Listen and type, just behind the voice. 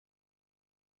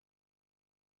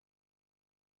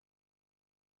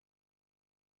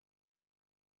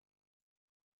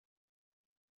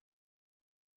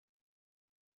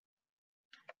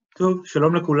טוב,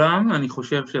 שלום לכולם, אני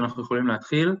חושב שאנחנו יכולים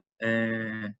להתחיל.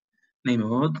 נעים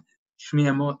מאוד,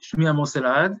 שמי עמוס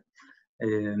אלעד,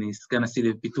 אני סגן נשיא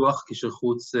לפיתוח קשר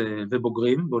חוץ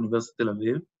ובוגרים באוניברסיטת תל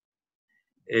אביב.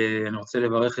 אני רוצה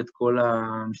לברך את כל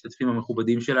המשתתפים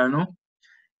המכובדים שלנו.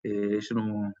 יש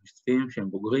לנו משתתפים שהם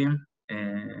בוגרים,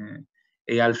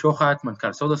 אייל שוחט,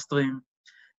 מנכ"ל סודהסטרים,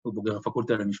 הוא בוגר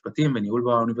הפקולטה למשפטים וניהול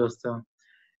באוניברסיטה,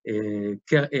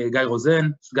 רוזן,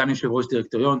 סגן יושב ראש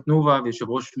דירקטוריון תנובה ויושב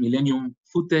ראש מילניום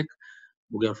פודטק,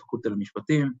 בוגר הפקולטה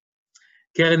למשפטים,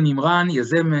 קרן מימרן,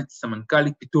 יזמת,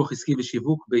 סמנכ"לית פיתוח עסקי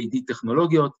ושיווק בעידית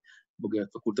טכנולוגיות, בוגרת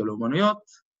הפקולטה לאומנויות,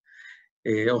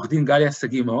 עורך דין גליה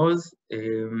סגי מעוז,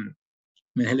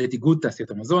 מנהלת איגוד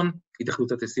תעשיית המזון,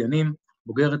 התאחדות התעשיינים,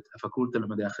 בוגרת הפקולטה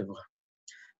למדעי החברה.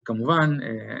 כמובן,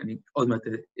 אני עוד מעט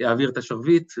אעביר את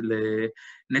השרביט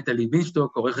לנטע-לי,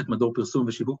 עורכת מדור פרסום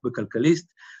ושיווק בכלכליסט,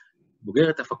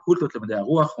 בוגרת הפקולטות למדעי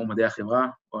הרוח ומדעי החברה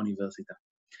באוניברסיטה.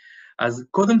 אז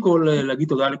קודם כל, להגיד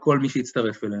תודה לכל מי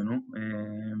שהצטרף אלינו,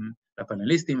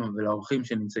 לפאנליסטים ולאורחים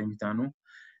שנמצאים איתנו.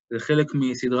 זה חלק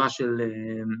מסדרה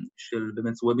של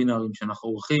באמת וובינרים שאנחנו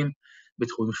עורכים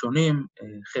בתחומים שונים,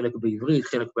 חלק בעברית,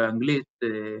 חלק באנגלית,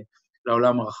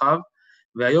 לעולם הרחב.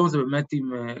 והיום זה באמת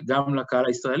גם לקהל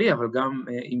הישראלי, אבל גם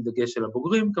עם דגש של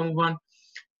הבוגרים, כמובן,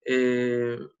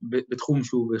 בתחום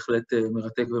שהוא בהחלט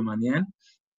מרתק ומעניין.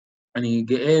 אני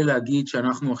גאה להגיד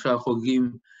שאנחנו עכשיו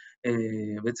חוגגים,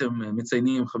 בעצם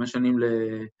מציינים 5 שנים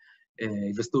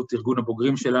להיווסדות ארגון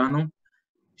הבוגרים שלנו,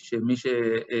 שמי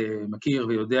שמכיר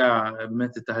ויודע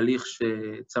באמת את ההליך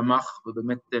שצמח,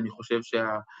 ובאמת אני חושב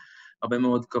הרבה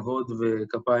מאוד כבוד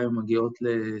וכפיים מגיעות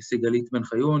לסיגלית בן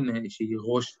חיון, שהיא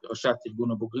ראשת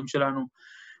ארגון הבוגרים שלנו,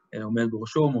 עומדת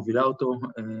בראשו, מובילה אותו,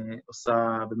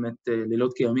 עושה באמת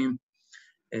לילות כימים,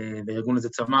 והארגון הזה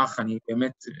צמח. אני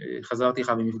באמת חזרתי לך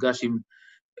במפגש עם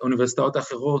אוניברסיטאות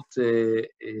אחרות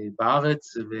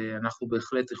בארץ, ואנחנו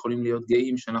בהחלט יכולים להיות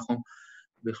גאים שאנחנו,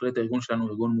 בהחלט הארגון שלנו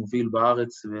ארגון מוביל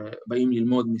בארץ, ובאים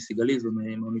ללמוד מסיגלית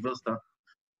ומאוניברסיטה,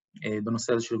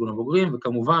 בנושא הזה של ארגון הבוגרים,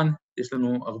 וכמובן, יש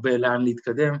לנו הרבה לאן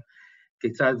להתקדם,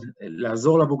 כיצד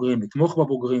לעזור לבוגרים, לתמוך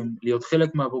בבוגרים, להיות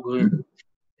חלק מהבוגרים,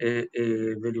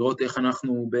 ולראות איך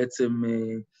אנחנו בעצם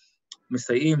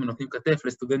מסייעים, נותנים כתף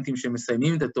לסטודנטים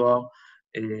שמסיימים את התואר,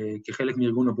 כחלק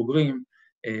מארגון הבוגרים,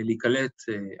 להיקלט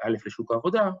א' לשוק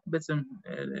העבודה, בעצם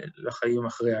לחיים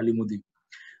אחרי הלימודים.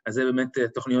 אז זה באמת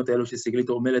התוכניות האלו שסיגלית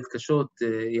עומלת קשות,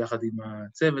 יחד עם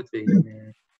הצוות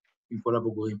ועם כל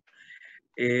הבוגרים.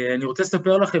 אני רוצה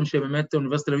לספר לכם שבאמת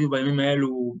אוניברסיטת תל אביב בימים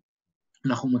האלו,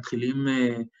 אנחנו מתחילים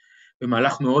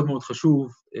במהלך מאוד מאוד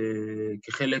חשוב,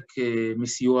 כחלק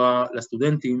מסיוע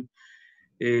לסטודנטים.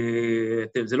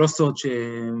 זה לא סוד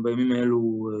שבימים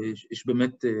האלו יש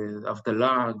באמת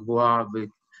אבטלה גבוהה,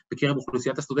 ובקרב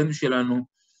אוכלוסיית הסטודנטים שלנו,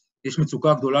 יש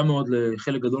מצוקה גדולה מאוד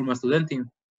לחלק גדול מהסטודנטים,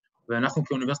 ואנחנו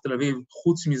כאוניברסיטת תל אביב,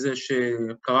 חוץ מזה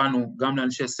שקראנו גם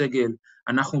לאנשי סגל,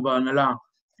 אנחנו בהנהלה,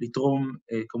 לתרום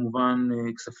כמובן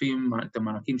כספים, את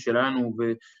המענקים שלנו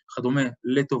וכדומה,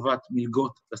 לטובת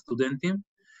מלגות לסטודנטים.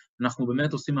 אנחנו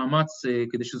באמת עושים מאמץ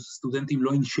כדי שסטודנטים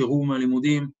לא ינשרו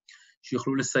מהלימודים,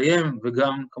 שיוכלו לסיים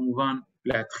וגם כמובן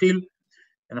להתחיל.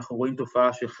 אנחנו רואים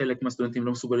תופעה שחלק מהסטודנטים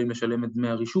לא מסוגלים לשלם את דמי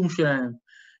הרישום שלהם,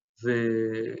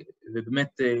 ובאמת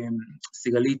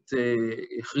סיגלית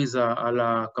הכריזה על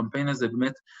הקמפיין הזה,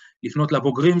 באמת לפנות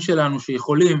לבוגרים שלנו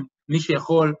שיכולים, מי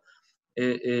שיכול,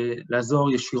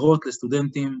 לעזור ישירות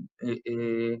לסטודנטים,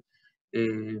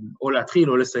 או להתחיל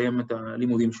או לסיים את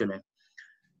הלימודים שלהם.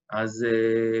 אז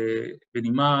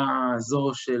בנימה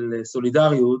זו של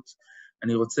סולידריות,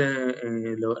 אני רוצה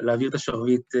להעביר את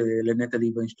השרביט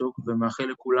לנטע-לי ומאחל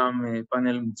לכולם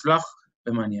פאנל מוצלח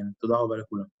ומעניין. תודה רבה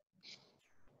לכולם.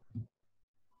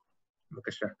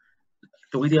 בבקשה.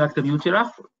 תורידי רק את המיוט שלך,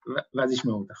 ואז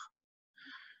ישמעו אותך.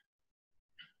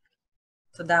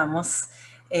 תודה, עמוס.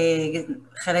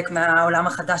 חלק מהעולם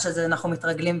החדש הזה אנחנו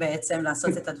מתרגלים בעצם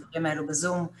לעשות את הדברים האלו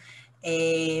בזום.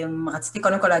 רציתי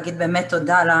קודם כל להגיד באמת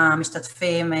תודה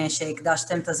למשתתפים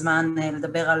שהקדשתם את הזמן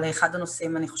לדבר על אחד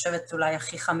הנושאים, אני חושבת אולי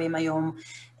הכי חמים היום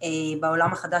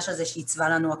בעולם החדש הזה שהצבה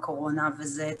לנו הקורונה,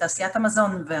 וזה תעשיית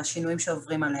המזון והשינויים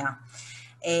שעוברים עליה.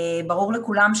 ברור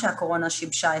לכולם שהקורונה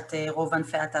שיבשה את רוב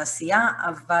ענפי התעשייה,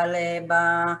 אבל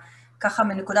ככה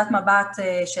מנקודת מבט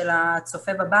של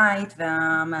הצופה בבית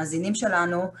והמאזינים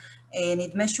שלנו,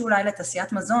 נדמה שאולי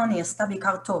לתעשיית מזון היא עשתה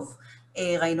בעיקר טוב.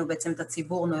 ראינו בעצם את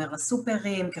הציבור נוער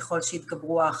לסופרים, ככל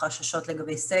שהתגברו החששות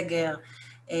לגבי סגר.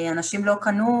 אנשים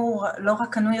לא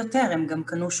רק קנו יותר, הם גם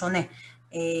קנו שונה.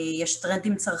 יש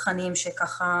טרנדים צרכניים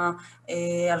שככה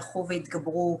הלכו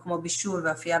והתגברו, כמו בישול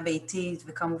ואפייה ביתית,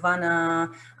 וכמובן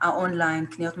האונליין,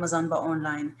 קניות מזון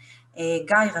באונליין.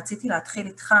 גיא, רציתי להתחיל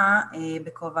איתך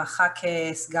בכובעך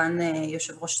כסגן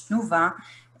יושב ראש תנובה,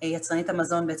 יצרנית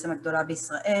המזון בעצם הגדולה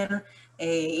בישראל.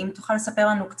 אם תוכל לספר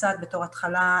לנו קצת בתור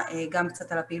התחלה, גם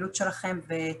קצת על הפעילות שלכם,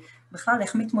 ובכלל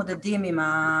איך מתמודדים עם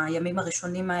הימים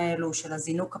הראשונים האלו של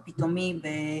הזינוק הפתאומי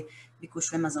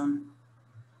בביקוש למזון.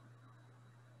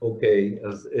 אוקיי,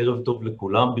 אז ערב טוב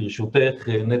לכולם. ברשותך,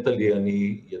 נטע-לי,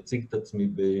 אני אציג את עצמי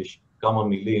בכמה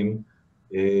מילים.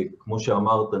 כמו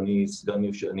שאמרת,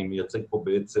 אני מייצג פה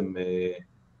בעצם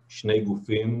שני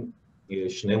גופים,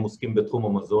 שניהם עוסקים בתחום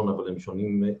המזון, אבל הם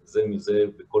שונים זה מזה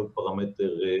בכל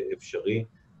פרמטר אפשרי.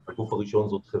 הגוף הראשון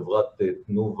זאת חברת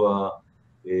תנובה,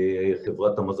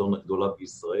 חברת המזון הגדולה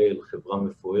בישראל, חברה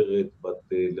מפוארת,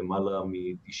 בת למעלה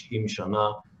מ-90 שנה,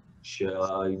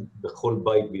 שבכל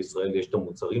בית בישראל יש את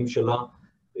המוצרים שלה,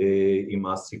 היא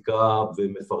מעסיקה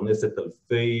ומפרנסת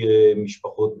אלפי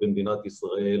משפחות במדינת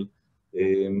ישראל,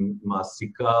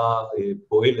 מעסיקה,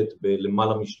 פועלת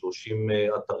בלמעלה מ-30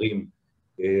 אתרים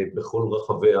בכל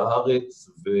רחבי הארץ,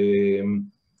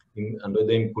 ואני לא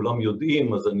יודע אם כולם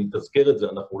יודעים, אז אני תזכר את זה,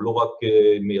 אנחנו לא רק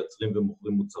מייצרים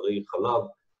ומוכרים מוצרי חלב,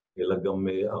 אלא גם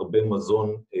הרבה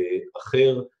מזון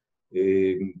אחר,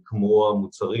 כמו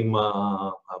המוצרים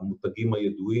המותגים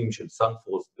הידועים של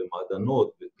סנפרוסט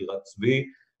ומעדנות וטירת צבי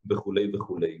וכו'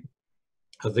 וכו'.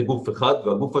 אז זה גוף אחד,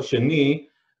 והגוף השני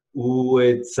הוא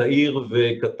צעיר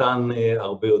וקטן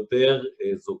הרבה יותר,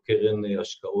 זו קרן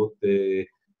השקעות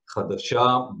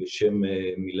חדשה בשם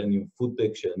מילניום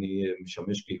פודטק, שאני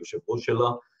משמש כיושב ראש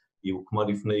שלה. היא הוקמה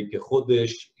לפני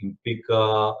כחודש,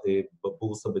 הנפיקה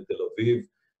בבורסה בתל אביב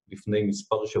לפני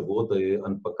מספר שבועות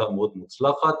הנפקה מאוד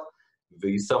מוצלחת,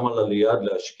 והיא שמה לה ליד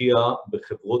להשקיע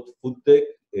בחברות פודטק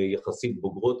יחסית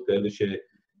בוגרות, כאלה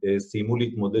שסיימו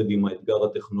להתמודד עם האתגר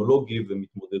הטכנולוגי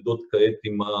ומתמודדות כעת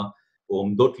או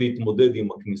עומדות להתמודד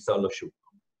עם הכניסה לשוק.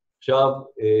 עכשיו,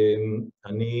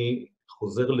 אני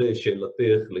חוזר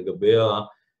לשאלתך לגבי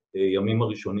הימים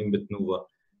הראשונים בתנובה.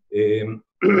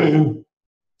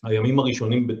 הימים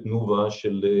הראשונים בתנובה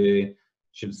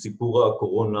של סיפור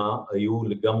הקורונה היו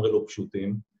לגמרי לא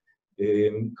פשוטים.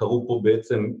 קרו פה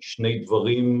בעצם שני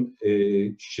דברים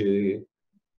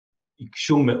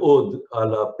שהקשו מאוד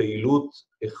על הפעילות.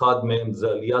 אחד מהם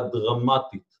זה עלייה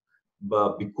דרמטית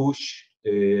בביקוש.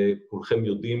 כולכם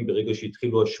יודעים, ברגע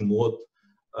שהתחילו השמועות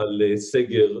על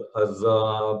סגר, אז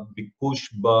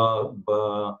הביקוש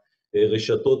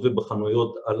ברשתות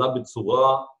ובחנויות עלה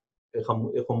בצורה,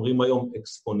 איך אומרים היום,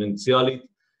 אקספוננציאלית,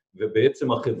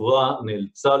 ובעצם החברה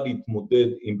נאלצה להתמודד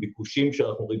עם ביקושים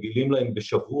שאנחנו רגילים להם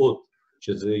בשבועות,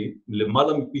 שזה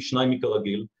למעלה מפי 2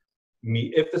 מכרגיל,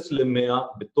 מ-0 ל-100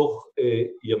 בתוך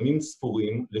ימים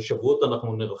ספורים. לשבועות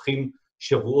אנחנו נערכים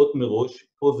שבועות מראש,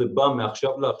 פה זה בא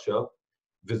מעכשיו לעכשיו,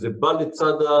 וזה בא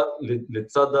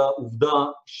לצד העובדה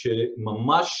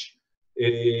שממש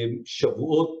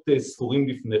שבועות ספורים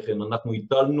לפני כן, אנחנו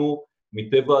הטלנו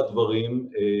מטבע הדברים,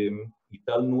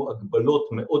 הטלנו הגבלות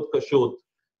מאוד קשות,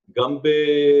 גם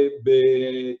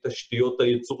בתשתיות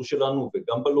הייצור שלנו,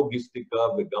 וגם בלוגיסטיקה,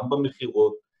 וגם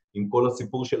במחירות, עם כל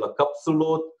הסיפור של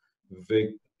הקפסולות,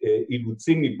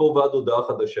 ואילוצים מפה ועד הודעה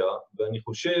חדשה, ואני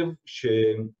חושב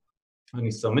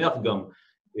שאני שמח גם,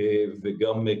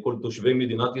 וגם כל תושבי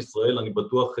מדינת ישראל, אני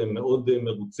בטוח מאוד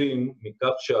מרוצים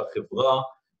מכך שהחברה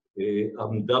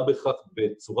עמדה בכך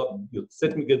בצורה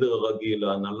יוצאת מגדר הרגיל,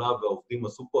 ההנהלה והעובדים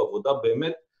עשו פה עבודה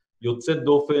באמת יוצאת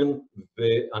דופן,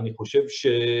 ואני חושב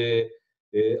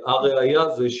שהראיה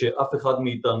זה שאף אחד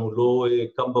מאיתנו לא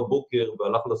קם בבוקר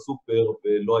והלך לסופר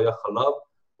ולא היה חלב,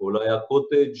 או לא היה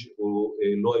קוטג' או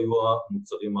לא היו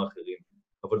המוצרים האחרים.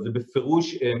 אבל זה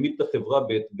בפירוש העמיד את החברה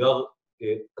באתגר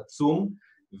עצום,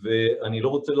 ואני לא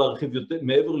רוצה להרחיב יותר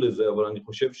מעבר לזה, אבל אני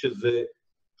חושב שזה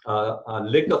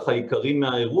הלקח העיקרי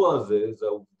מהאירוע הזה, זה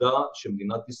העובדה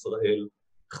שמדינת ישראל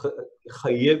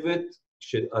חייבת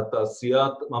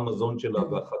שהתעשיית המזון שלה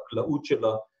והחקלאות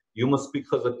שלה יהיו מספיק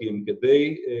חזקים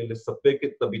כדי לספק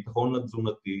את הביטחון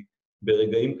התזונתי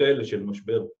ברגעים כאלה של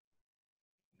משבר.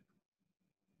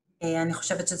 אני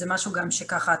חושבת שזה משהו גם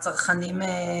שככה הצרכנים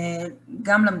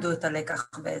גם למדו את הלקח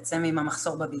בעצם עם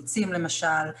המחסור בביצים למשל,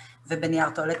 ובנייר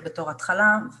טואלט בתור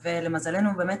התחלה, ולמזלנו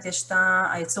באמת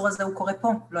היצור הזה הוא קורה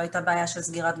פה, לא הייתה בעיה של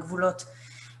סגירת גבולות.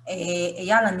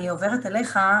 אייל, אני עוברת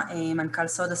אליך, מנכ"ל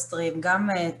סודהסטרים, גם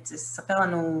תספר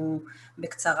לנו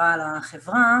בקצרה על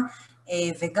החברה,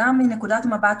 וגם מנקודת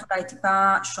מבט אולי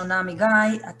טיפה שונה מגיא,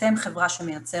 אתם חברה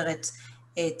שמייצרת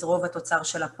את רוב התוצר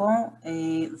שלה פה,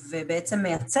 ובעצם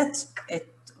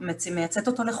מייצאת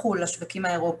אותו לחו"ל, לשווקים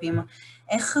האירופיים.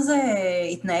 איך זה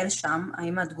התנהל שם?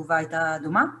 האם התגובה הייתה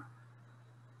דומה?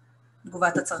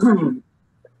 תגובת הצרכנים?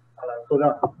 תודה,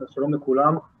 שלום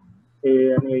לכולם.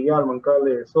 אני אייל,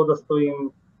 מנכ"ל סודהסטרים,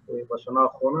 בשנה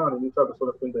האחרונה. אני נמצא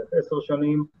בסודהסטרים בערך 10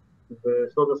 שנים,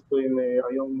 וסודהסטרים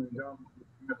היום גם,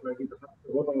 אני יכול להגיד,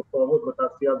 החברות המפוארות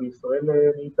בתעשייה בישראל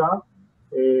נהייתה,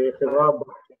 חברה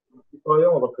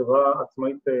היום, אבל חברה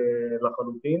עצמאית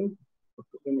לחלוטין,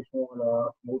 צריכים לשמור על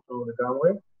העצמאות שלנו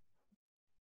לגמרי.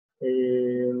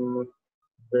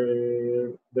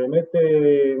 ובאמת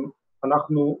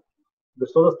אנחנו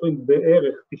בסודהסטרים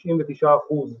בערך 99%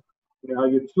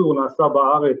 מהייצור נעשה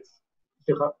בארץ,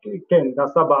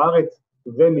 נעשה בארץ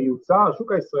ומיוצא.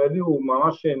 השוק הישראלי הוא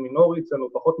ממש מינורי,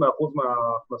 אצלנו פחות מ1%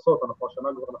 מההכנסות, אנחנו השנה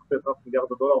כבר נחצה $1 מיליארד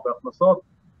בהכנסות.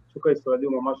 השוק הישראלי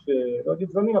הוא ממש, לא אגיד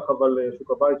זניח, אבל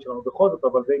שוק הבית שלנו בכל זאת,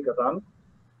 אבל די קטן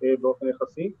באופן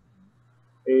יחסי.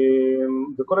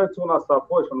 וכל הייצור נעשה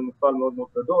פה, יש לנו מפעל מאוד מאוד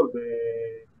גדול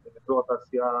באזור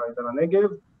התעשייה עידן הנגב.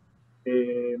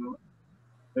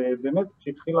 ובאמת,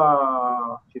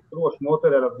 כשהתחילו השמועות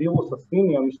האלה על הווירוס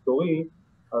הסיני המסתורי,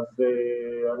 אז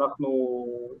אנחנו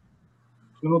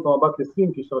הפנינו את המבט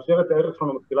לסין, כי שרשרת הערך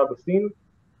שלנו מתחילה בסין,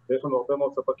 ויש לנו הרבה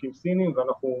מאוד ספקים סינים,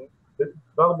 ואנחנו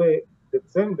כבר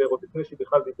בדצמבר, עוד לפני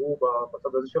שבכלל דיברו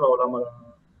בצד הזה של העולם על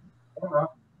הקורונה,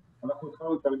 אנחנו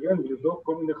התחלנו להתארגן ולבדוק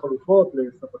כל מיני חלופות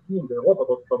לספקים באירופה,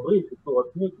 בארצות הברית, ייצור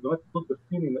עצמי, באמת ייצור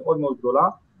בסיני מאוד מאוד גדולה.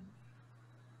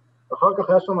 אחר כך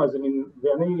היה שם איזה מין,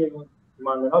 ואני עם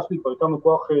ההנהלה שלי כבר הקמנו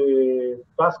כוח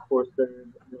טאסק פורס,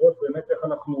 לראות באמת איך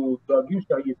אנחנו דואגים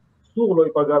שהייצור לא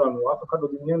ייפגע לנו, אף אחד לא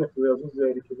דמיין איך זה יזוז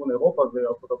לכיוון אירופה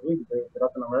וארצות הברית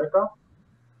ולטין אמריקה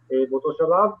באותו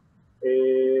שלב,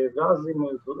 ואז אם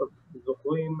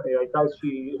זוכרים הייתה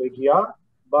איזושהי רגיעה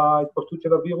בהתפשטות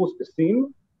של הווירוס בסין,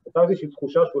 הייתה איזושהי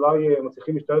תחושה שאולי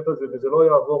מצליחים להשתלט על זה וזה לא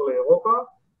יעבור לאירופה,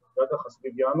 זה היה ככה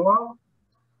סביב ינואר,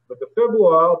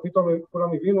 ובפברואר פתאום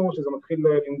כולם הבינו שזה מתחיל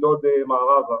למדוד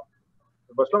מערבה.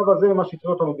 ובשלב הזה מה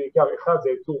שהטריד אותנו בעיקר, אחד זה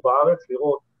ייצור בארץ,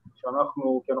 לראות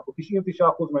שאנחנו, כי אנחנו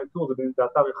 99% מהייצור זה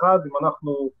באתר אחד, אם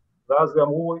אנחנו, ואז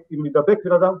אמרו, אם נדבק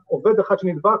בן אדם, עובד אחד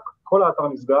שנדבק, כל האתר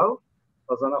נסגר,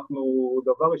 אז אנחנו,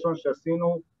 דבר ראשון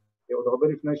שעשינו, עוד הרבה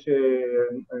לפני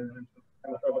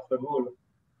הסגול,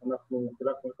 אנחנו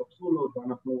חילקנו את הקפסולות,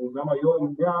 ואנחנו גם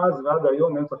היום, מאז ועד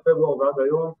היום, מאמצע פברואר ועד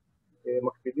היום,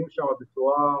 מקפידים שם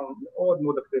בצורה מאוד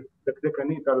מאוד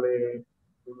דקדקנית על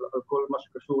כל מה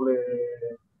שקשור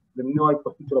למנוע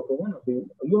ההתפשטות של הקורונה.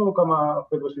 היו לנו כמה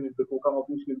חבר'ה שנדבקו, כמה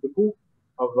עובדים שנדבקו,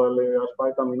 אבל ההשפעה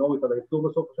הייתה מינורית על הייצור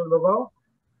בסופו של דבר.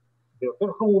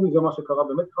 ויותר חמור מזה מה שקרה,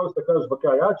 באמת התחלנו להסתכל על שווקי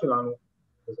היעד שלנו,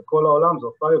 וזה כל העולם, זה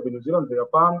אוסטרליה וניו זילנד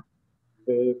ויפן,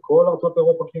 וכל ארצות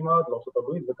אירופה כמעט, וארצות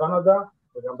הברית וקנדה,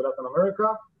 וגם בלטין אמריקה,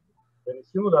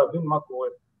 וניסינו להבין מה קורה.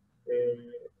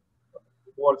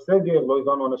 דיברו על סגר, לא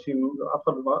הבנו אנשים,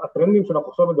 הטרנדים שאנחנו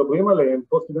עכשיו מדברים עליהם,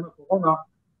 פוסט עידן הקורונה,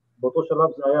 באותו שלב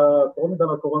זה היה טרום עידן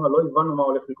הקורונה, לא הבנו מה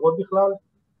הולך לקרות בכלל,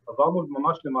 עברנו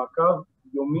ממש למעקב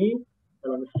יומי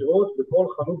על המחירות בכל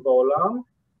חנות בעולם,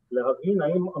 להבין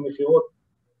האם המחירות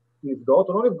נפגעות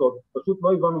או לא נפגעות, פשוט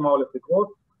לא הבנו מה הולך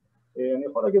לקרות. אני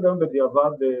יכול להגיד היום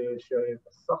בדיעבד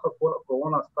שסך הכל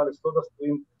הקורונה עשתה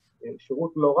לסודהסטרים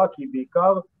שירות לא רע, כי היא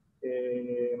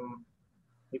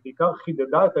בעיקר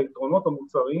חידדה את היתרונות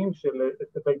המוצריים,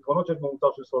 את היתרונות שיש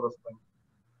במוצר של סודהסטרים.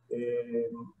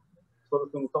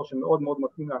 סודהסטרים מוצר שמאוד מאוד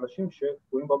מתאים לאנשים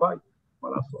שתקועים בבית, מה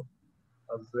לעשות.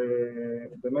 אז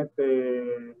באמת,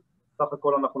 סך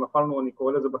הכל אנחנו נפלנו, אני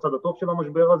קורא לזה בצד הטוב של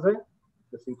המשבר הזה,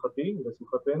 לשמחתי,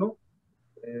 לשמחתנו.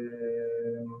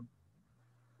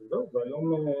 זהו,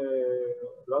 והיום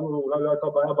לנו אולי לא הייתה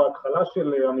בעיה בהתחלה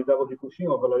של עמידה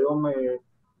בביקושים, אבל היום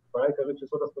הבעיה העיקרית של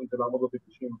סודהסטרים זה לעמוד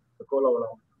בביקושים בכל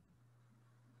העולם.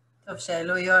 טוב,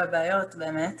 שאלו יהיו הבעיות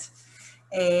באמת.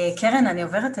 קרן, אני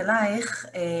עוברת אלייך,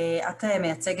 את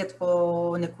מייצגת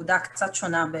פה נקודה קצת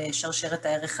שונה בשרשרת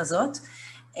הערך הזאת.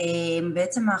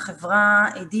 בעצם החברה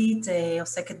עידית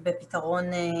עוסקת בפתרון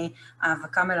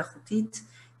האבקה מלאכותית.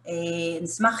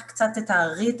 נשמח קצת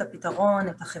תתארי את הפתרון,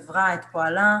 את החברה, את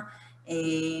פועלה,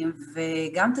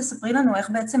 וגם תספרי לנו איך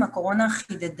בעצם הקורונה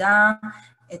חידדה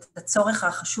את הצורך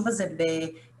החשוב הזה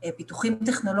בפיתוחים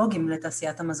טכנולוגיים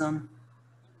לתעשיית המזון.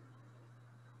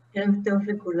 ערב טוב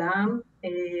לכולם,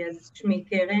 אז שמי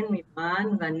קרן מברן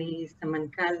ואני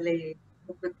סמנכ"ל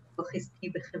פיתוח עסקי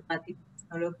בחברת עידית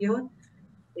טכנולוגיות.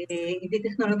 עידית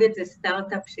טכנולוגיות זה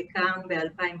סטארט-אפ שקם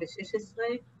ב-2016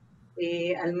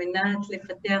 על מנת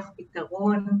לפתח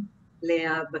פתרון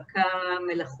להאבקה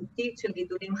מלאכותית של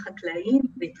גידולים חקלאיים,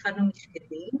 והתחלנו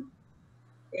משקדים.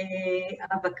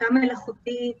 האבקה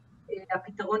מלאכותית,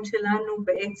 הפתרון שלנו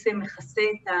בעצם מכסה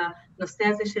את הנושא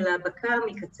הזה של האבקה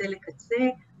מקצה לקצה.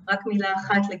 רק מילה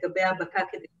אחת לגבי האבקה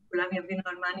כדי שכולם יבינו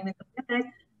על מה אני מדברת.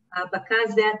 האבקה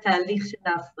זה התהליך של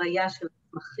ההפריה של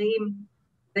הצמחים,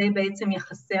 זה בעצם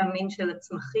יחסי המין של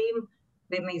הצמחים,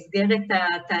 במסגרת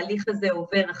התהליך הזה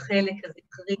עובר החלק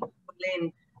הזכרי פולן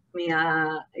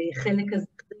מהחלק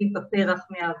הזכרי בפרח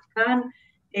מהאבקן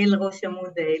אל ראש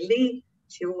עמוד העלי,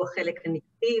 שהוא החלק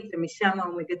הנקבי, ומשם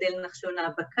הוא מגדל נחשון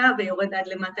האבקה ויורד עד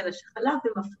למטה לשחלה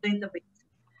ומפרה את הביצית.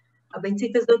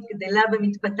 הביצית הזאת גדלה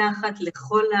ומתפתחת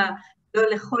לא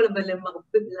לכל, אבל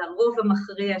לרוב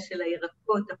המכריע של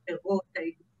הירקות, הפירות,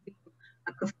 העיבודים,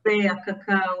 הקפה,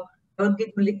 הקקאו, ועוד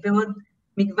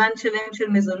מגוון שלהם של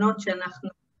מזונות שאנחנו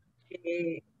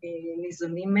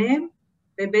ניזונים מהם,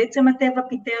 ובעצם הטבע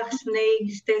פיתח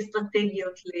שתי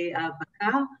אסטרטגיות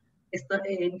להאבקה,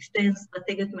 שתי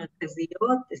אסטרטגיות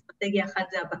מרכזיות. אסטרטגיה אחת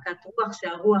זה האבקת רוח,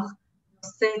 שהרוח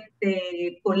נושאת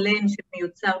פולן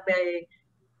שמיוצר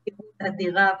בכמות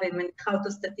אדירה ומניחה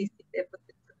אותו סטטיסטית איפה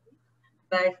זה צריך.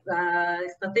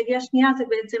 והאסטרטגיה השנייה זה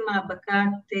בעצם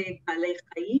האבקת בעלי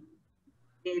חיים,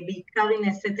 בעיקר היא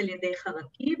נעשית על ידי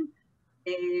חרקים,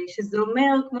 שזה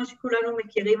אומר, כמו שכולנו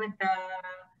מכירים את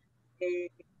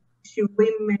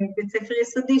השיעורים בבית ספר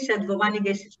יסודי, שהדבורה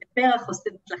ניגשת לפרח, עושה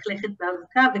מתלכלכת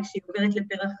באבקה, וכשהיא עוברת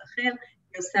לפרח אחר,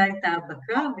 היא עושה את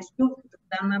האבקה, ושוב,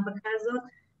 כתוצאה מהאבקה הזאת,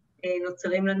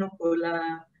 נוצרים לנו כל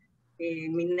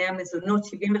מיני המזונות, 75%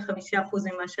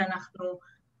 ממה שאנחנו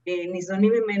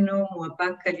ניזונים ממנו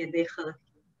מואבק על ידי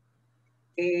חרקים.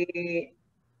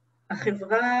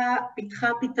 החברה פיתחה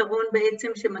פתרון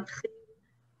בעצם שמתחיל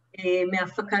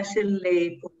מהפקה של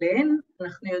פולן.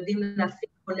 אנחנו יודעים להפיק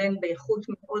פולן באיכות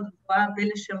מאוד גבוהה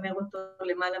ולשמר אותו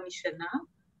למעלה משנה,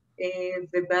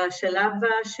 ובשלב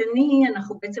השני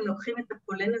אנחנו בעצם לוקחים את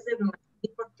הפולן הזה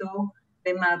ומתאים אותו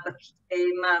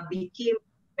למעביקים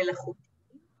מלאכותיים,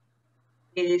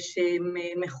 שהן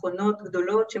מכונות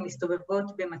גדולות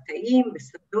שמסתובבות במטעים,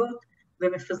 בשדות,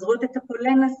 ומפזרות את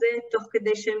הפולן הזה תוך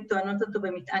כדי שהן טוענות אותו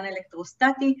במטען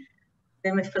אלקטרוסטטי,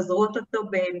 ומפזרות אותו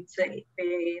באמצעות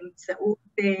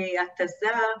התזה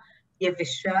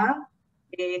יבשה,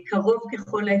 קרוב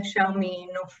ככל האפשר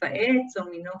מנוף העץ או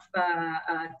מנוף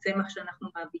הצמח שאנחנו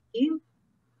מעביקים,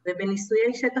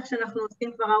 ובניסויי שטח שאנחנו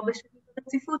עושים כבר 4 שנים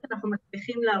ברציפות, אנחנו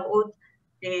מצליחים להראות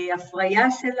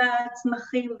הפריה של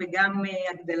הצמחים וגם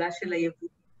הגדלה של היבול.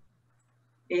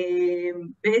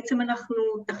 בעצם אנחנו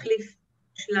תחליף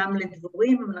שלם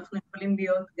לדבורים, אנחנו יכולים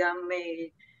להיות גם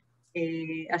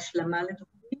השלמה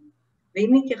לדבורים. ואם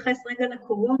נתייחס רגע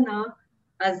לקורונה,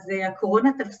 אז הקורונה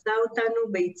תפסה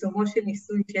אותנו בעיצומו של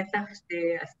ניסוי שטח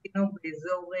שעשינו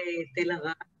באזור תל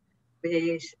ערד,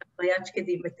 בהפריית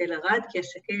שקדים בתל ערד, כי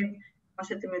השקד, כמו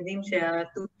שאתם יודעים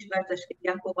שהט"ו בשבט זה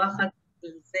השקדיה פורחת,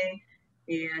 זה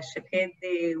השקד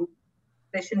הוא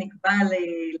זה שנקבע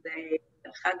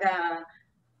לחג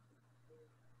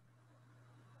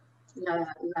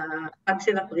לחג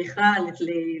של הפריחה,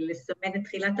 לסמן את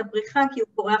תחילת הפריחה, כי הוא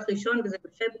פורח ראשון וזה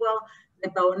בפברואר,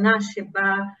 זה בעונה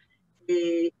שבה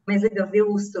מזג אוויר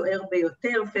הוא סוער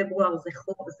ביותר, פברואר זה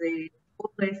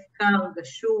חורף, קר,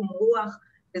 גשום, רוח,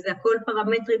 וזה הכל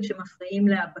פרמטרים שמפריעים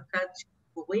להאבקת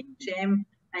דבורים, שהם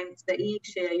האמצעי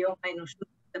שהיום האנושות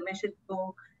משתמשת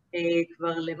בו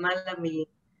כבר למעלה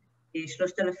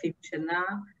מ-3,000 שנה,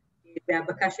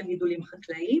 בהאבקה של גידולים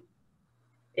חקלאיים.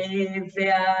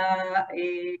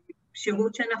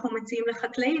 והשירות שאנחנו מציעים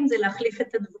לחקלאים זה להחליף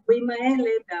את הדבורים האלה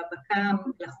בהאבקה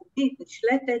מלאכותית,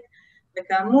 נשלטת,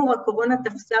 וכאמור הקורונה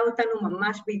תפסה אותנו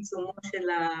ממש בעיצומו של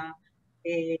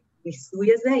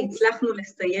הניסוי הזה, הצלחנו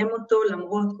לסיים אותו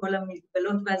למרות כל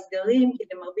המגבלות והסגרים, כי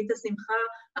למרבית השמחה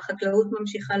החקלאות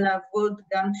ממשיכה לעבוד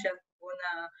גם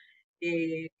כשהקורונה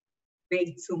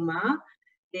בעיצומה,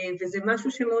 וזה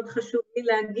משהו שמאוד חשוב לי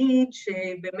להגיד,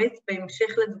 שבאמת בהמשך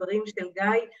לדברים של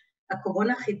גיא,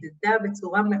 הקורונה חידדה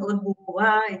בצורה מאוד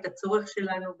ברורה את הצורך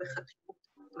שלנו בחקלאות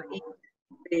עצמאית,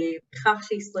 בכך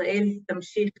שישראל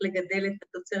תמשיך לגדל את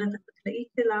התוצרת החקלאית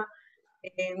שלה,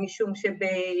 משום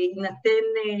שבהינתן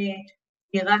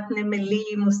סגירת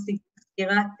נמלים או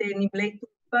סגירת נמלי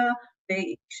תעופה,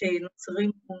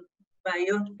 וכשנוצרים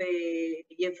בעיות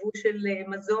ביבוא של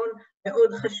מזון,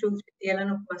 מאוד חשוב שתהיה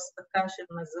לנו פה אספקה של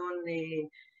מזון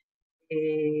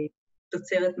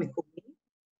תוצרת מקומית.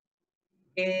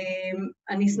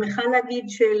 אני שמחה להגיד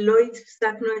שלא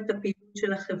הפסקנו את הפעילות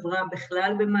של החברה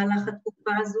בכלל במהלך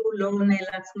התקופה הזו, לא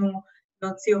נאלצנו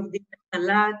להוציא עובדים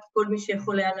לחל"ת, כל מי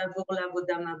שיכול היה לעבור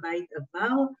לעבודה מהבית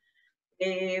עבר.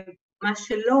 מה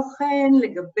שלא כן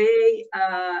לגבי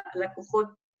הלקוחות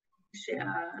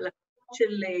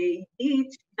של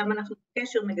עידית, שאיתם אנחנו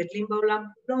בקשר, מגדלים בעולם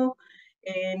כולו,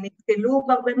 נתקלו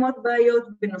בהרבה מאוד בעיות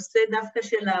בנושא דווקא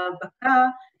של ההאבקה,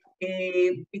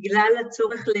 בגלל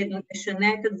הצורך לשנע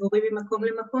את הדבורים ממקום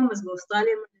למקום, אז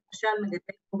באוסטרליה למשל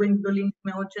מגדלי דבורים גדולים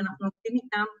מאוד שאנחנו עובדים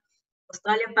איתם,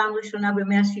 אוסטרליה פעם ראשונה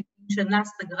ב-170 שנה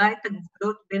סגרה את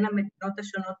הגבולות בין המדינות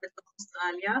השונות בתוך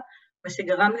אוסטרליה, מה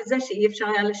שגרם לזה שאי אפשר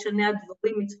היה לשנע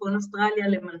דבורים מצפון אוסטרליה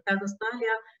למרכז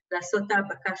אוסטרליה, לעשות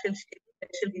ההאבקה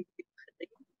של גידולים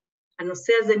אחרים.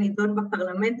 הנושא הזה נידון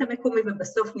בפרלמנט המקומי,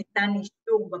 ובסוף ניתן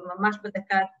אישור ממש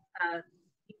בדקה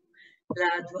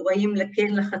לדבוראים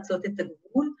כן לחצות את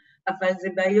הגבול, אבל זה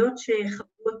בעיות שחוו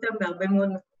אותם בהרבה מאוד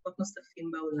מקומות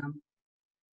נוספים בעולם.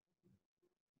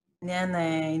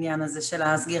 העניין הזה של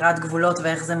הסגירת גבולות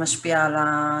ואיך זה משפיע על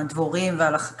הדבורים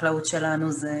ועל החקלאות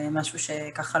שלנו, זה משהו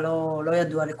שככה לא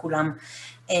ידוע לכולם.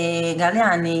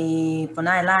 גליה, אני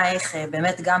פונה אלייך,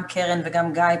 באמת גם קרן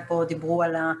וגם גיא פה דיברו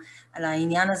על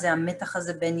העניין הזה, המתח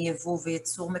הזה בין יבוא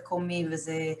וייצור מקומי,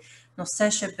 וזה נושא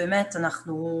שבאמת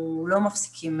אנחנו לא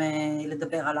מפסיקים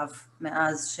לדבר עליו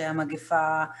מאז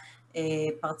שהמגפה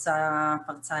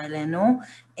פרצה אלינו.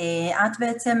 את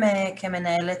בעצם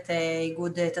כמנהלת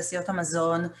איגוד תעשיות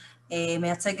המזון,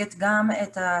 מייצגת גם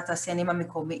את התעשיינים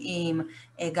המקומיים,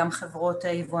 גם חברות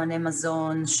יבואני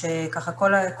מזון, שככה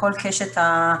כל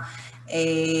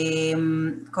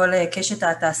קשת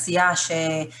התעשייה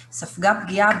שספגה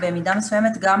פגיעה במידה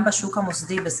מסוימת גם בשוק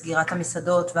המוסדי, בסגירת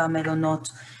המסעדות והמלונות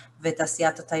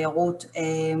ותעשיית התיירות.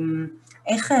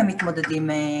 איך מתמודדים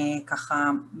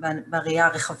ככה בראייה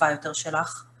הרחבה יותר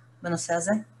שלך בנושא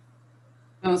הזה?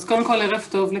 אז קודם כל ערב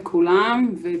טוב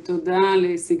לכולם, ותודה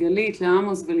לסיגלית,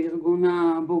 לעמוס ולארגון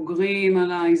הבוגרים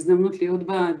על ההזדמנות להיות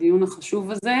בדיון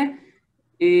החשוב הזה.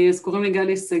 אז קוראים לי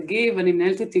גליה שגיא, ואני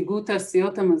מנהלת את איגוד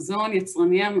תעשיות המזון,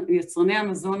 יצרני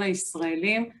המזון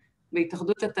הישראלים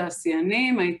בהתאחדות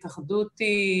התעשיינים. ההתאחדות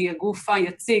היא הגוף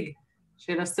היציג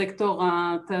של הסקטור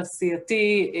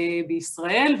התעשייתי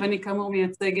בישראל, ואני כאמור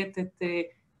מייצגת את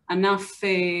ענף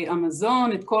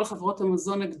המזון, את כל חברות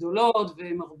המזון הגדולות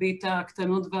ומרבית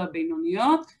הקטנות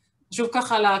והבינוניות. חשוב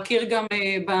ככה להכיר גם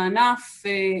בענף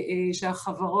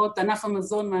שהחברות, ענף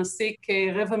המזון מעסיק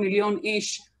 250,000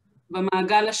 איש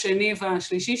במעגל השני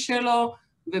והשלישי שלו,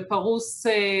 ופרוס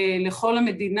לכל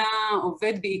המדינה,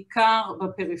 עובד בעיקר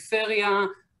בפריפריה,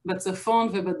 בצפון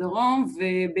ובדרום,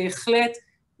 ובהחלט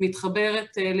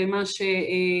מתחברת למה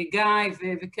שגיא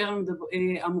וקרן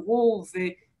אמרו,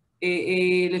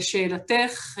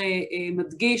 ולשאלתך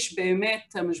מדגיש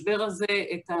באמת המשבר הזה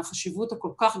את החשיבות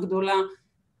הכל כך גדולה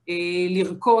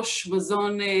לרכוש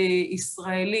מזון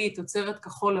ישראלי, תוצרת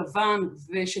כחול לבן,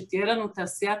 ושתהיה לנו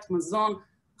תעשיית מזון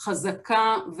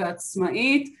חזקה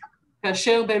ועצמאית,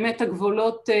 כאשר באמת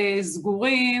הגבולות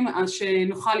סגורים, אז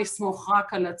שנוכל לסמוך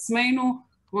רק על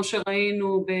עצמנו, כמו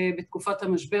שראינו בתקופת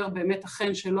המשבר, באמת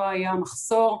אכן שלא היה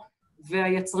מחסור,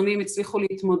 והיצרנים הצליחו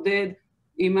להתמודד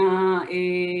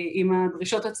עם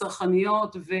הדרישות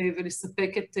הצרכניות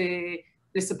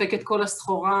ולספק את כל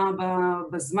הסחורה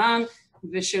בזמן,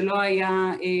 ושלא היה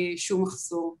שום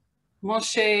מחסור.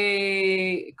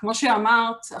 כמו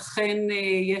שאמרת, אכן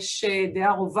יש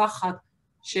דעה רווחת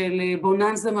של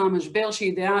בוננזה מהמשבר,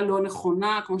 שהיא דעה לא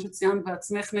נכונה, כמו שציינת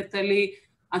בעצמך נטע-לי,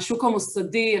 השוק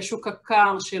המוסדי, השוק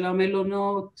הקר של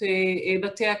המלונות,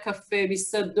 בתי הקפה,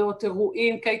 מסעדות,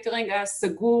 אירועים, קייטרינג, היה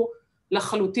סגור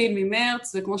לחלוטין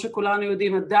ממרץ, וכמו שכולנו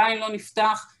יודעים, עדיין לא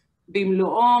נפתח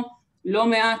במלואו. לא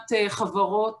מעט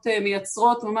חברות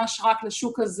מייצרות ממש רק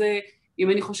לשוק הזה. אם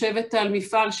אני חושבת על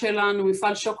מפעל שלנו,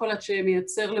 מפעל שוקולד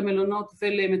שמייצר למלונות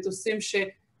ולמטוסים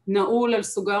שנעול על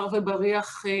סוגר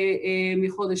ובריח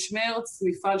מחודש מרץ,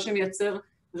 מפעל שמייצר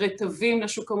רטבים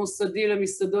לשוק המוסדי,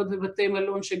 למסעדות ובתי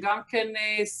מלון שגם כן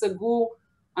סגור,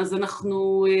 אז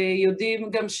אנחנו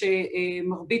יודעים גם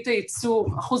שמרבית הייצור,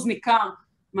 אחוז ניכר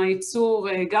מהייצור,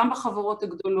 גם בחברות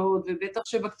הגדולות ובטח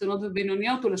שבקטנות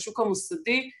ובינוניות, הוא לשוק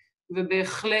המוסדי,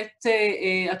 ובהחלט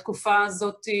התקופה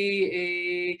הזאת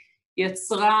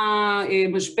יצרה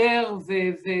משבר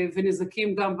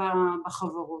ונזקים גם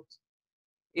בחברות.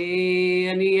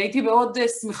 אני הייתי מאוד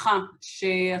שמחה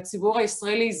שהציבור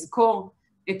הישראלי יזכור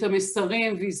את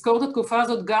המסרים, ויזכור את התקופה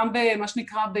הזאת גם במה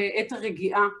שנקרא בעת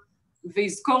הרגיעה,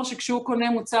 ויזכור שכשהוא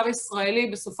קונה מוצר ישראלי,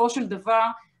 בסופו של דבר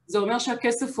זה אומר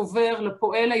שהכסף עובר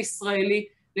לפועל הישראלי,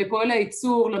 לפועל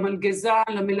הייצור, למלגזן,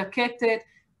 למלקטת,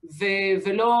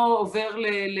 ולא עובר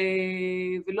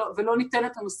ולא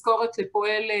ניתנת המשכורת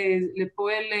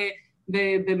לפועל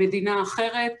במדינה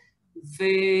אחרת,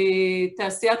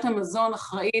 ותעשיית המזון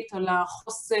אחראית על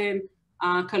החוסן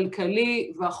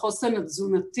הכלכלי והחוסן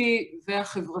התזונתי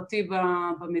והחברתי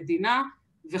במדינה,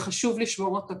 וחשוב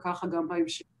לשמור אותה ככה גם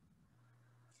בהמשך.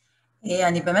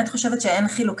 אני באמת חושבת שאין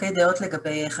חילוקי דעות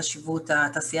לגבי חשיבות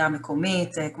התעשייה המקומית,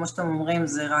 כמו שאתם אומרים,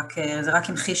 זה רק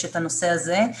המחיש את הנושא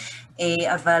הזה,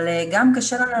 אבל גם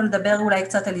קשה לנו לדבר אולי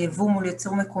קצת על יבוא מול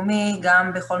ייצור מקומי,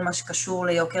 גם בכל מה שקשור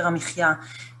ליוקר המחיה,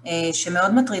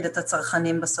 שמאוד מטריד את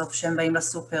הצרכנים בסוף שהם באים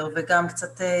לסופר, וגם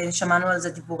קצת שמענו על זה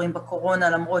דיבורים בקורונה,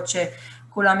 למרות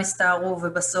שכולם הסתערו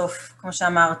ובסוף, כמו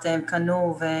שאמרתם,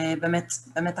 קנו,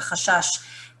 ובאמת החשש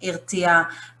הרתיע.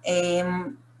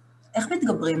 איך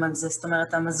מתגברים על זה? זאת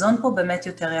אומרת, המזון פה באמת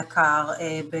יותר יקר,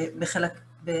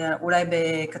 אולי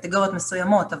בקטגוריות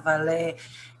מסוימות, אבל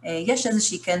יש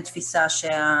איזושהי כן תפיסה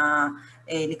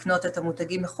שלקנות את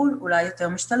המותגים מחו"ל אולי יותר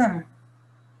משתלם.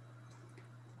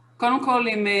 קודם כל,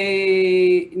 אם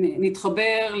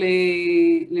נתחבר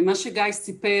למה שגיא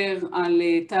סיפר על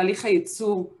תהליך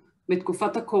הייצור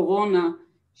בתקופת הקורונה,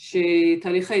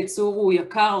 שתהליך הייצור הוא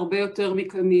יקר הרבה יותר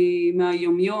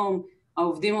מהיומיום,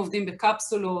 העובדים עובדים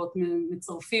בקפסולות,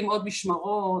 מצרפים עוד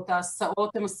משמרות,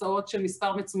 ההסעות הן הסעות של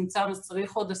מספר מצומצם, אז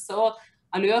צריך עוד הסעות,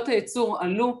 עלויות הייצור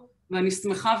עלו, ואני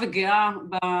שמחה וגאה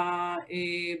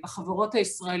בחברות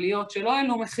הישראליות שלא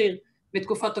העלו מחיר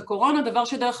בתקופת הקורונה, דבר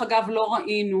שדרך אגב לא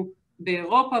ראינו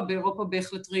באירופה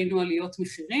בהחלט ראינו עליות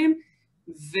מחירים,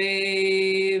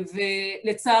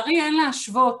 ולצערי אין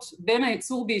להשוות בין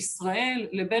הייצור בישראל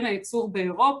לבין הייצור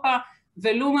באירופה,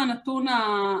 ולו מהנתון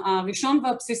הראשון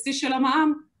והבסיסי של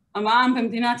המע"מ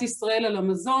במדינת ישראל על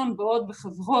המזון, בעוד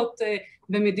בחברות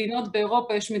במדינות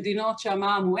באירופה יש מדינות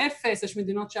שהמע"מ הוא 0, יש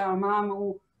מדינות שהמע"מ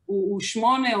הוא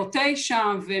 8 או 9,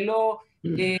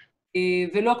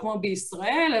 ולא כמו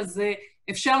בישראל, אז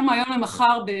אפשר מהיום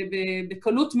למחר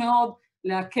בקלות מאוד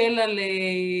להקל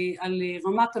על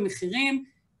רמת המחירים,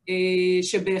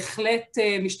 שבהחלט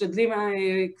משתדלים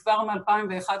כבר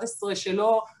מ-2011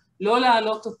 לא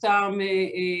להעלות אותם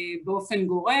באופן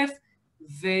גורף,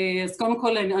 ואז קודם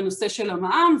כל הנושא של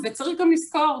המע"מ, וצריך גם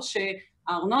לזכור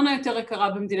שהארנונה יותר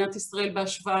יקרה במדינת ישראל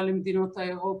בהשוואה למדינות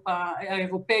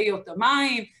האירופאיות,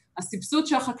 המים, הסבסוד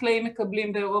שהחקלאים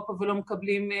מקבלים באירופה ולא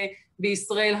מקבלים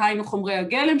בישראל, היינו חומרי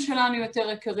הגלם שלנו יותר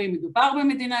יקרים, מדובר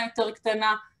במדינה יותר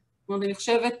קטנה, זאת אומרת, אני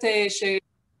חושבת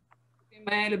שהדברים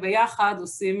האלה ביחד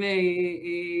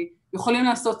יכולים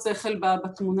לעשות שכל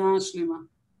בתמונה השלמה.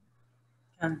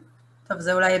 כן. טוב,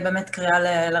 זה אולי באמת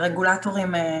קריאה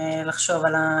לרגולטורים לחשוב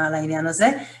על העניין הזה.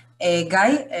 גיא,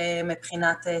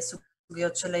 מבחינת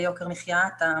סוגיות של יוקר מחיה,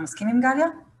 אתה מסכים עם גליה?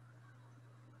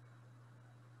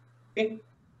 כן.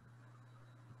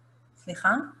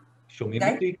 סליחה? שומעים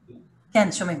אותי?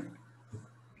 כן, שומעים.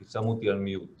 כי שמו אותי על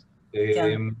מיוט.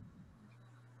 כן.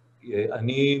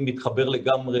 אני מתחבר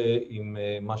לגמרי עם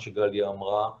מה שגליה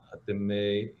אמרה. אתם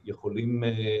יכולים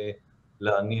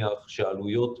להניח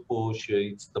שהעלויות פה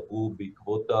שהצטברו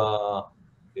בעקבות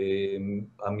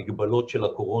המגבלות של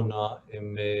הקורונה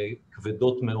הן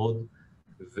כבדות מאוד,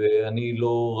 ואני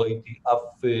לא ראיתי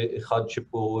אף אחד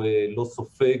שפה לא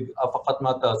סופג, אף אחת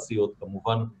מהתעשיות,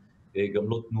 כמובן גם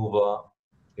לא תנובה,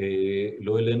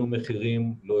 לא העלינו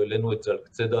מחירים, לא העלינו את זה על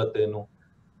קצה דעתנו,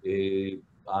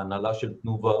 ההנהלה של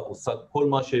תנובה עושה כל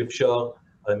מה שאפשר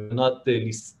על מנת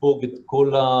לספוג את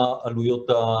כל העלויות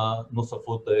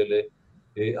הנוספות האלה.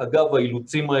 אגב,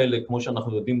 האילוצים האלה, כמו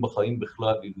שאנחנו יודעים בחיים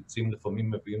בכלל, אילוצים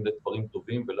לפעמים מביאים לדברים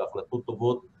טובים ולהחלטות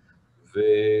טובות,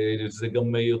 וזה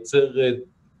גם יוצר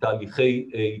תהליכי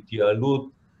התייעלות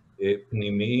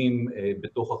פנימיים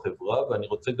בתוך החברה, ואני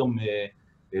רוצה גם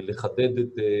לחדד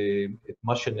את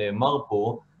מה שנאמר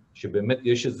פה, שבאמת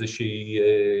יש איזושהי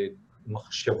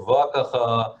מחשבה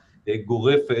ככה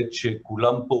גורפת,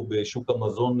 שכולם פה בשוק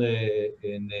המזון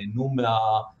נהנו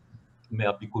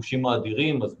מהביקושים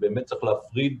האדירים, אז באמת צריך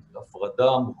להפריד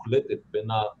הפרדה מוחלטת בין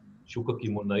השוק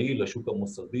הקמעונאי לשוק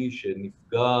המוסדי,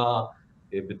 שנפגע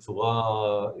בצורה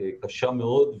קשה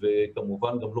מאוד,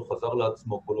 וכמובן גם לא חזר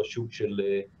לעצמו כל השוק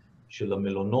של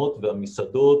המלונות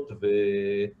והמסעדות,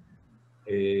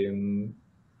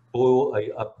 ופה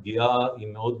הפגיעה היא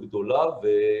מאוד גדולה,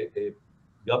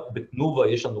 וגם בתנובה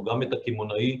יש לנו גם את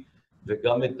הקמעונאי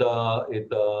וגם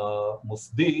את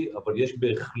המוסדי, אבל יש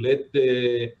בהחלט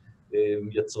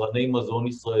יצרני מזון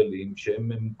ישראלים שהם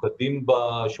ממוקדים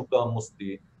בשוק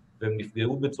המוסדי, והם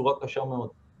נפגעו בצורה קשה מאוד.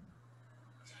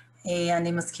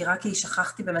 אני מזכירה כי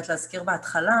שכחתי באמת להזכיר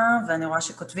בהתחלה, ואני רואה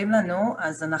שכותבים לנו,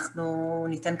 אז אנחנו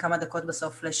ניתן כמה דקות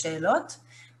בסוף לשאלות,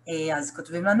 אז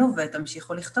כותבים לנו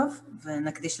ותמשיכו לכתוב,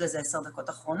 ונקדיש לזה 10 דקות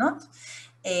אחרונות.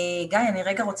 גיא, אני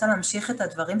רגע רוצה להמשיך את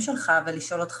הדברים שלך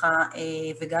ולשאול אותך,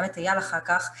 וגם את אייל אחר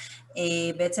כך,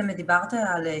 בעצם דיברת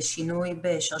על שינוי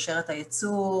בשרשרת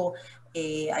הייצור,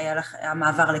 היה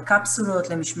המעבר לקפסולות,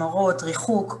 למשמרות,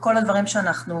 ריחוק, כל הדברים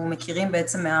שאנחנו מכירים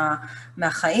בעצם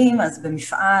מהחיים, אז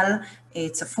במפעל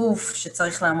צפוף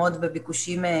שצריך לעמוד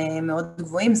בביקושים מאוד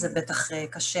גבוהים, זה בטח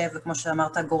קשה, וכמו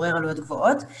שאמרת, גורר עלויות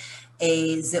גבוהות.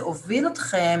 זה הוביל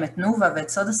אתכם, את נובה ואת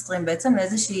סודהסטרים, בעצם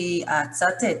לאיזושהי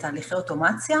האצת תהליכי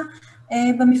אוטומציה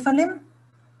במפעלים?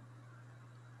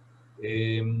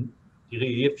 תראי,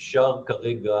 אי אפשר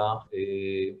כרגע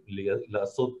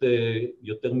לעשות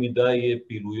יותר מדי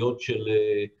פעילויות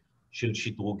של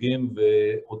שדרוגים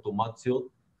ואוטומציות,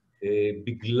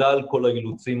 בגלל כל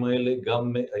האילוצים האלה.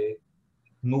 גם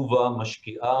נובה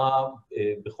משקיעה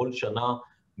בכל שנה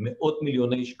מאות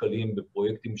מיליוני שקלים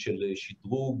בפרויקטים של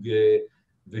שדרוג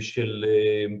ושל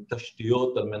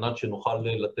תשתיות, על מנת שנוכל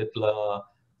לתת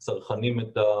לצרכנים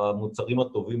את המוצרים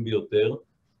הטובים ביותר.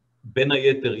 בין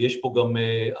היתר, יש פה גם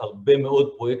הרבה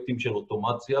מאוד פרויקטים של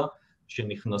אוטומציה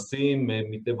שנכנסים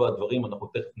מטבע הדברים. אנחנו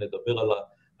תכף נדבר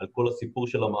על כל הסיפור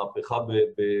של המהפכה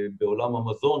בעולם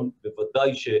המזון.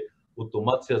 בוודאי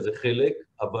שאוטומציה זה חלק,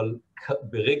 אבל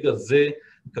ברגע זה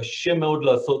קשה מאוד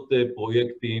לעשות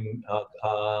פרויקטים.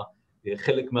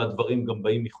 חלק מהדברים גם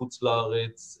באים מחוץ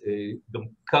לארץ, גם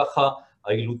ככה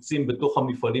האילוצים בתוך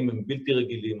המפעלים הם בלתי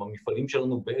רגילים. המפעלים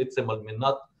שלנו בעצם על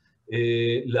מנת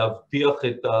להבטיח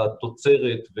את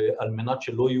התוצרת ועל מנת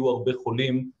שלא יהיו הרבה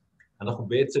חולים, אנחנו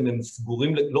בעצם הם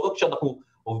סגורים, לא רק שאנחנו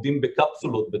עובדים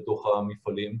בקפסולות בתוך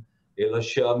המפעלים, אלא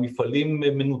שהמפעלים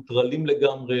מנוטרלים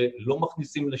לגמרי, לא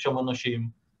מכניסים לשם אנשים,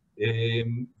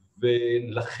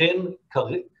 ולכן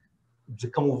זה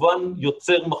כמובן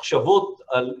יוצר מחשבות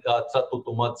על האצת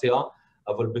אוטומציה,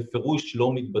 אבל בפירוש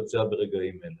לא מתבצע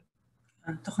ברגעים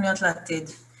אלה. תוכניות לעתיד.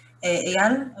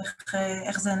 אייל,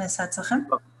 איך זה נעשה אצלכם?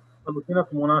 חלוטין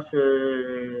התמונה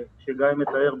שגיא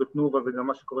מתאר בתנובה וגם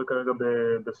מה שקורה כרגע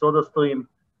בסודהסטרים.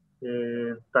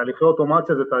 תהליכי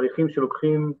אוטומציה זה תהליכים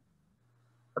שלוקחים,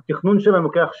 התכנון שלהם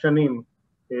לוקח שנים,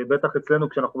 בטח אצלנו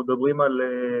כשאנחנו מדברים על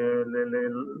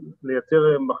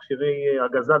לייצר מכשירי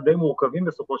הגזה די מורכבים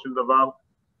בסופו של דבר,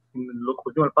 לא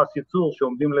חושבים על פס ייצור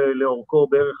שעומדים לאורכו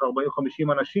בערך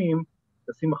 40-50 אנשים,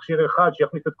 לשים מכשיר אחד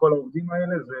שיכניס את כל העובדים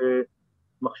האלה, זה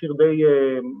מכשיר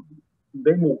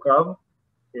די מורכב.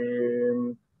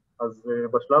 אז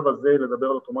בשלב הזה לדבר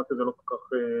על אוטומציה זה לא כל כך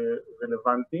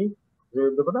רלוונטי,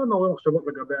 ובוודאי מעוררים מחשבות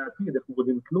לגבי העתיד, איך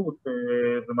מורידים תלות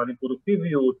ומעלים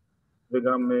פרודוקטיביות,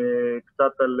 וגם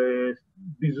קצת על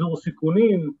ביזור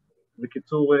סיכונים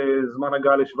וקיצור זמן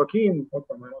הגעה לשווקים. עוד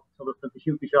פעם, 99%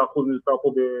 נזכר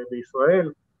פה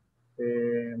בישראל,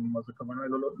 אז הכוונה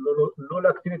לא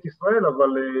להקטין את ישראל, אבל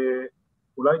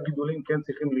אולי גידולים כן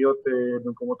צריכים להיות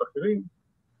במקומות אחרים.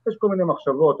 יש כל מיני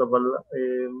מחשבות, אבל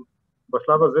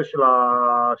בשלב הזה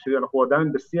שאנחנו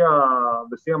עדיין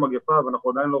בשיא המגפה, ואנחנו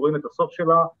עדיין לא רואים את הסוף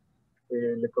שלה,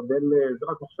 לקבל, זה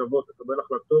רק מחשבות, לקבל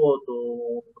החלטות,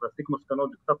 או להסיק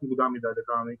מסקנות, זה קצת מוקדם מדי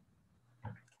לטעמי.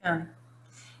 כן.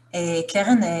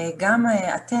 קרן, גם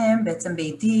אתם בעצם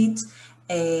בעידית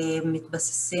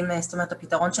מתבססים, זאת אומרת,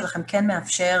 הפתרון שלכם כן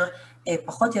מאפשר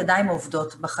פחות ידיים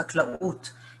עובדות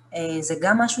בחקלאות. זה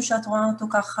גם משהו שאת רואה אותו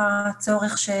ככה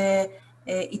צורך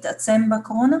שהתעצם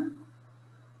בקורונה?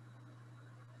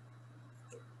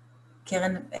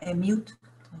 קרן, מיוט?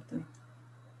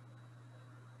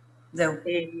 זהו,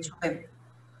 שוכב.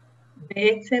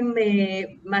 בעצם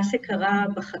מה שקרה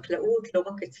בחקלאות, לא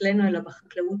רק אצלנו, אלא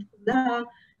בחקלאות כולה,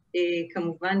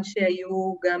 כמובן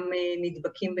שהיו גם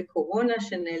נדבקים בקורונה,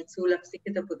 שנאלצו להפסיק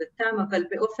את עבודתם, אבל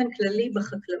באופן כללי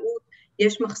בחקלאות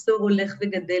יש מחסור הולך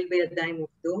וגדל בידיים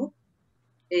עובדות.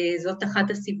 זאת אחת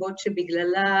הסיבות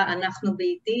שבגללה אנחנו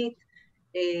בעידית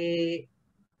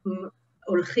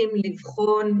הולכים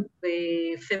לבחון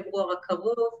בפברואר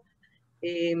הקרוב,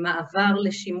 מעבר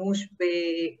לשימוש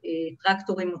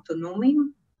בטרקטורים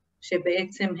אוטונומיים,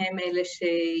 שבעצם הם אלה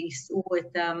שיסעו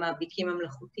את המאביקים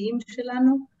המלאכותיים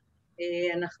שלנו.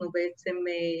 אנחנו בעצם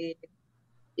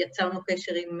יצרנו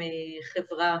קשר עם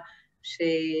חברה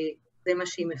שזה מה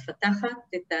שהיא מפתחת,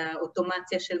 את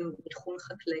האוטומציה של מיכון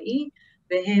חקלאי,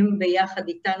 והם ביחד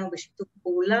איתנו בשיתוף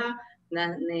פעולה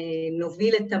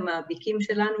נוביל את המאביקים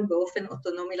שלנו באופן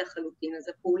אוטונומי לחלוטין. אז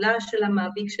הפעולה של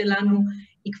המאביק שלנו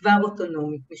היא כבר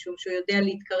אוטונומית, משום שהוא יודע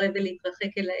להתקרב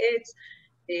ולהתרחק אל העץ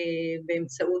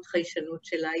באמצעות חיישנות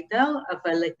של ליידר,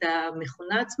 אבל את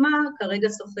המכונה עצמה כרגע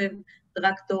סוחב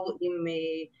טרקטור עם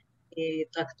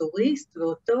טרקטוריסט,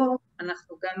 ואותו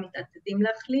אנחנו גם מתעתדים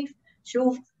להחליף.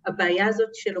 שוב, הבעיה הזאת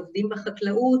של עובדים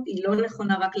בחקלאות היא לא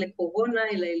נכונה רק לקורונה,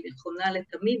 אלא היא נכונה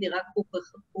לתמיד, היא רק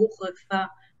הוחרפה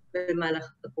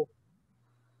במהלך הקורונה.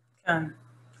 כן,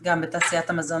 גם בתעשיית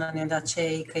המזון אני יודעת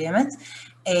שהיא קיימת.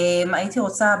 הייתי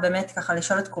רוצה באמת ככה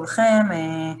לשאול את כולכם,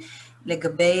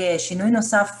 לגבי שינוי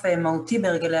נוסף מהותי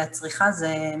ברגלי הצריכה,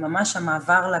 זה ממש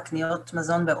המעבר לקניות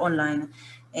מזון באונליין.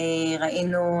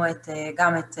 ראינו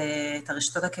גם את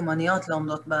הרשתות הקמעוניות לא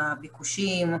עומדות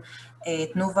בביקושים,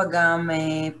 תנובה גם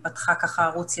פתחה ככה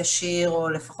ערוץ ישיר, או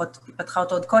לפחות היא פתחה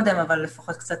אותו עוד קודם, אבל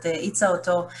לפחות קצת האיצה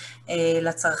אותו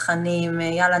לצרכנים.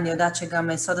 יאללה, אני יודעת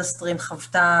שגם סודהסטרים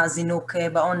חוותה זינוק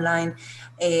באונליין.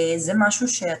 זה משהו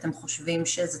שאתם חושבים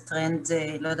שזה טרנד,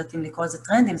 לא יודעת אם לקרוא לזה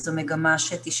טרנד, אם זו מגמה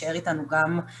שתישאר איתנו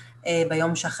גם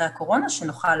ביום שאחרי הקורונה,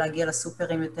 שנוכל להגיע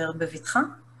לסופרים יותר בבטחה?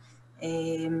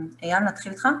 אייל,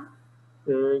 נתחיל איתך?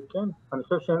 כן, אני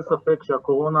חושב שאין ספק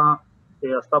שהקורונה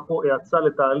עשתה פה האצה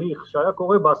לתהליך שהיה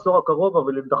קורה בעשור הקרוב,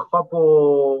 אבל דחפה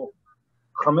פה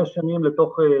 5 שנים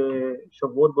לתוך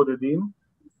שבועות בודדים.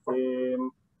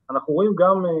 אנחנו רואים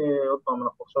גם, עוד פעם,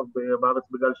 אנחנו עכשיו בארץ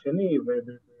בגל שני,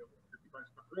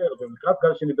 ומקראת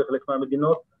גל שני בחלק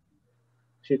מהמדינות.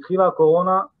 כשהתחילה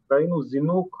הקורונה, ראינו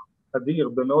זינוק אדיר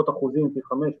במאות אחוזים, פי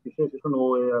 5, פי 6, יש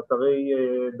לנו אתרי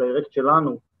דירקט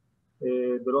שלנו,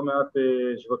 בלא מעט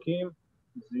שווקים,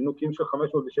 זינוקים של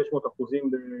 500 ו-600%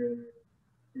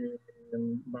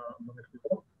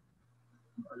 במחירות,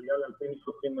 עלייה ל2,000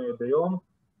 משלוחים ביום.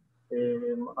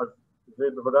 אז זה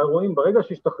בוודאי רואים, ברגע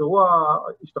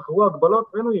שהשתחררו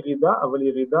ההגבלות, ראינו ירידה, אבל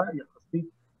ירידה יחסית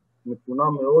מתונה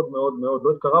מאוד מאוד מאוד,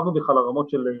 לא התקרבנו בכלל לרמות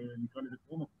של נקרא לזה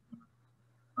קרובים.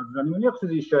 אז אני מניח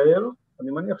שזה יישאר,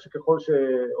 אני מניח שככל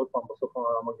שעוד פעם בסוף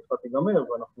המגפה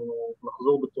תיגמר, ואנחנו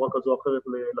נחזור בצורה כזו או אחרת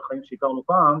לחיים שהכרנו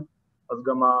פעם, אז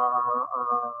גם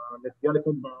הנטייה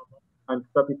לקנות בעין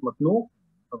קצת התמתנו,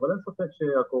 אבל אין ספק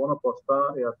שהקורונה פה עשתה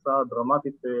האצה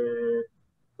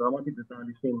דרמטית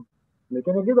לתהליכים. אני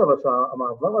כן אגיד אבל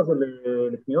שהמעבר הזה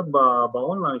לקניות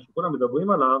באונליין, שכולם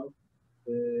מדברים עליו,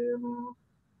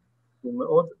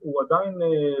 הוא עדיין,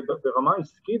 ברמה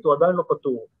עסקית, הוא עדיין לא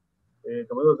פתור.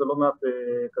 גם היו על זה לא מעט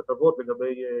כתבות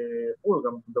לגבי חו"ל,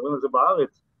 גם מדברים על זה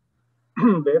בארץ.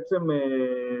 בעצם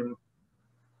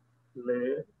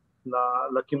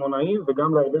לקמעונאים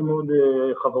וגם להרבה מאוד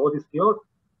חברות עסקיות,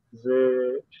 זה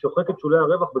שוחק את שולי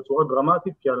הרווח בצורה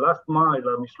דרמטית, כי ה-last mile,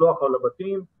 המשלוח על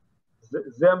הבתים,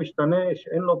 זה המשתנה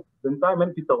שאין לו, בינתיים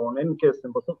אין פתרון, אין קסם,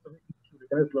 בסוף צריך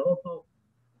להיכנס לאוטו,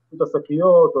 את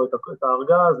השקיות או את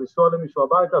הארגז, לנסוע למישהו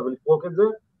הביתה ולפרוק את זה,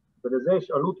 ולזה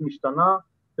יש עלות משתנה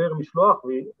פר משלוח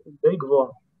והיא די גבוהה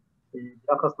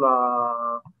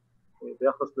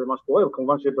ביחס למה שקורה,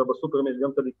 וכמובן שבסופרים יש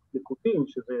גם את הליקוטים,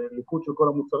 שזה ליקוט של כל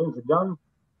המוצרים, זה גם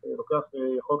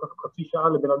יכול לקחת חצי שעה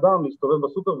לבן אדם להסתובב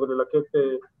בסופר וללקט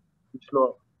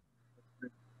משלוח.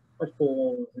 יש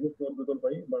פה זינוק מאוד גדול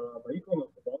באיקרומרס,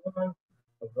 באונליין,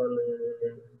 אבל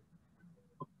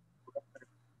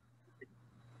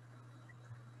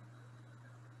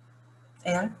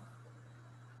אייל?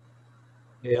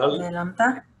 נעלמת?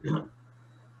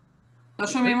 לא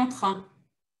שומעים אותך.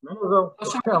 לא, זהו. לא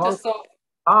שומעים את הסוף.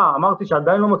 אמרתי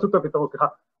שעדיין לא מצאו את הפתרון, סליחה.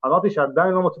 אמרתי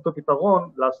שעדיין לא מצאו את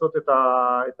הפתרון לעשות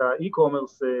את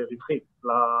האי-קומרס רווחי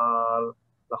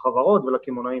לחברות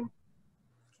ולקמעונאים.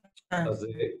 אז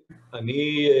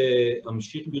אני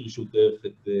אמשיך ברשותך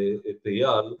את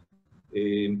אייל.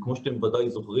 כמו שאתם ודאי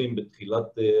זוכרים,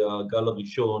 בתחילת הגל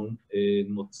הראשון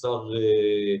נוצר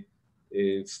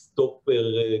סטופר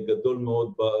גדול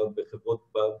מאוד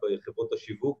בחברות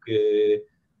השיווק,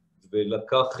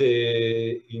 ולקח,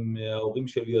 אם ההורים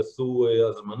שלי עשו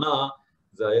הזמנה,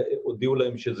 הודיעו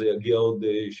להם שזה יגיע עוד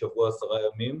שבוע 10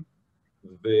 ימים,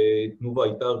 ותנובה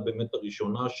הייתה באמת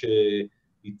הראשונה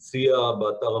שהציעה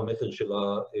באתר המחר של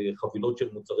החבילות של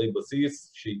מוצרי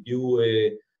בסיס, שהגיעו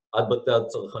עד בתי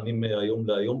הצרכנים מהיום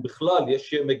להיום. בכלל,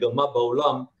 יש מגמה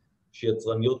בעולם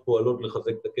שיצרניות פועלות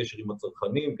לחזק את הקשר עם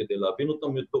הצרכנים, כדי להבין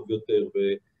אותם טוב יותר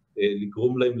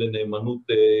ולגרום להם לנאמנות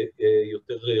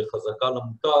יותר חזקה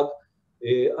למותג.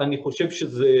 אני חושב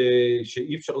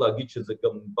שאי אפשר להגיד שזה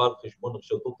גם בא על חשבון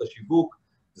רשתות השיווק,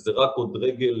 זה רק עוד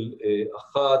רגל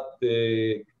אחת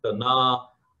קטנה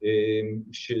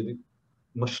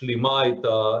שמשלימה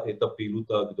את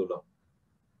הפעילות הגדולה.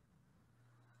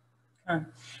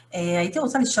 הייתי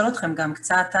רוצה לשאול אתכם גם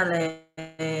קצת על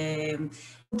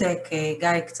טק,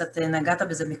 גיא, קצת נגעת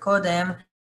בזה מקודם.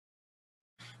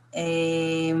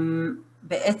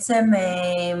 בעצם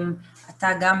אתה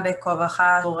גם בכובעך,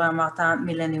 אמרת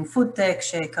מילניום פודטק,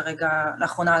 שכרגע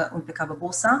לאחרונה הונפקה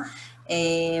בבורסה,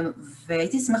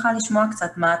 והייתי שמחה לשמוע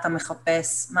קצת מה אתה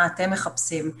מחפש, מה אתם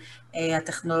מחפשים,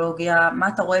 הטכנולוגיה, מה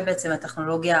אתה רואה בעצם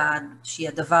הטכנולוגיה שהיא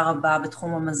הדבר הבא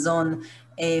בתחום המזון,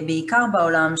 בעיקר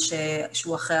בעולם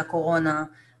שהוא אחרי הקורונה,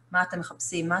 מה אתם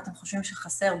מחפשים, מה אתם חושבים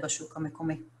שחסר בשוק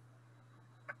המקומי?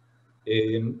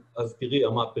 אז תראי,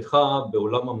 המהפכה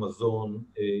בעולם המזון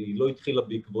היא לא התחילה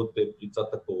בעקבות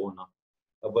פריצת הקורונה.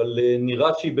 אבל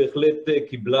נראה שהיא בהחלט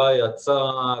קיבלה האצה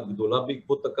גדולה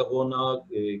בעקבות הקורונה,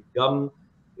 גם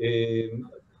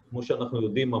כמו שאנחנו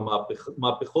יודעים,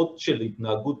 המהפכות של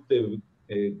התנהגות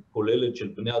כוללת של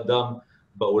בני אדם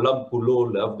בעולם כולו,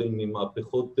 להבדיל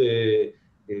ממהפכות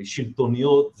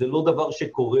שלטוניות, זה לא דבר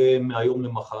שקורה מהיום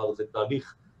למחר, זה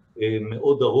תהליך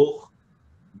מאוד ארוך,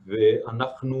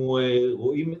 ואנחנו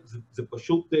רואים, זה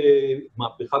פשוט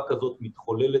מהפכה כזאת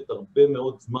מתחוללת הרבה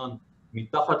מאוד זמן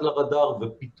מתחת לרדאר,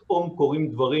 ופתאום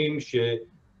קורים דברים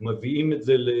שמביאים את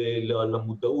זה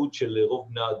למודעות של רוב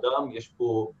בני האדם. יש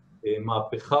פה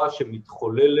מהפכה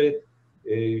שמתחוללת,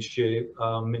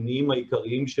 שהמניעים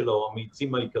העיקריים שלה, או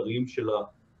המאיצים העיקריים שלה,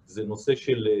 זה נושא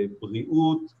של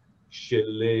בריאות,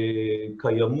 של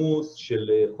קיימות,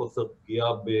 של חוסר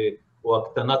פגיעה או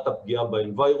הקטנת הפגיעה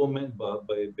באנביירומנט,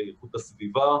 באיכות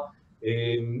הסביבה.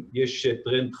 יש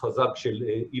טרנד חזק של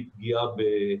אי פגיעה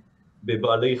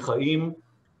בבעלי חיים,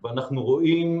 ואנחנו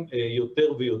רואים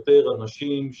יותר ויותר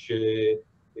אנשים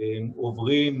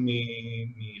שעוברים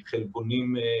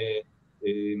מחלבונים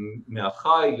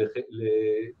מהחי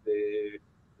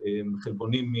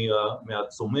לחלבונים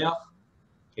מהצומח.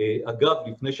 אגב,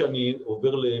 לפני שאני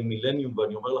עובר למילניום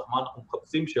ואני אומר לך מה אנחנו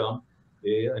מחפשים שם,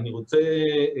 אני רוצה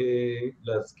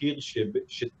להזכיר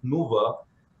שתנובה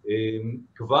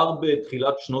כבר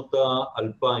בתחילת שנות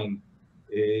ה-2000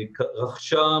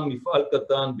 רכשה מפעל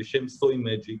קטן בשם סוי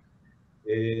מג'יק,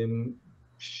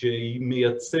 שהיא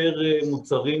מייצר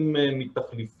מוצרים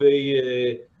מתחליפי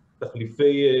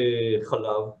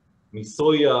חלב,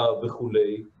 מסויה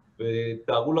וכולי,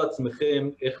 ותארו לעצמכם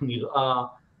איך נראה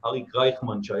אריק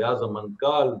רייכמן, שהיה אז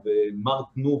המנכ"ל, ומר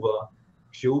תנובה,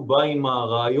 כשהוא בא עם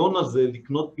הרעיון הזה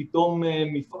לקנות פתאום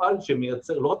מפעל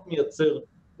שמייצר, לא רק מייצר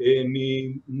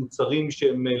ממוצרים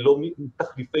שהם לא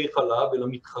תחליפי חלב, אלא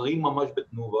מתחרים ממש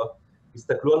בתנובה,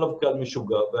 הסתכלו עליו כעל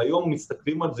משוגע, והיום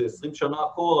מסתכלים על זה 20 שנה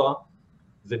אחורה,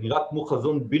 זה נראה כמו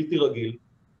חזון בלתי רגיל,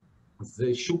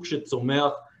 זה שוק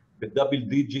שצומח בדאבל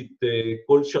דיג'יט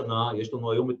כל שנה, יש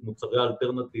לנו היום את מוצרי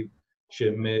האלטרנטיב,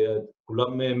 שהם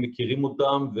כולם מכירים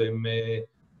אותם, והם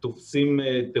תופסים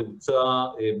תאוצה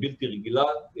בלתי רגילה,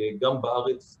 גם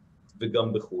בארץ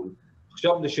וגם בחו"ל.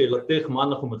 עכשיו לשאלתך, מה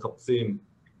אנחנו מחפשים?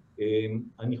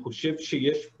 אני חושב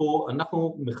שיש פה,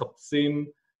 אנחנו מחפשים,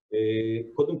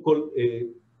 קודם כל,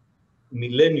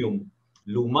 מילניום,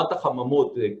 לעומת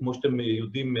החממות, כמו שאתם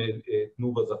יודעים,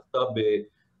 תנובה זכתה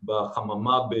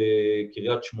בחממה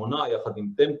בקריית שמונה, יחד עם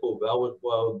טמפו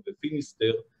והאוורקווארד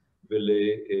ופיניסטר,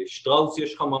 ולשטראוס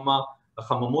יש חממה.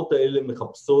 החממות האלה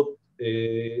מחפשות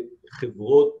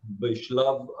חברות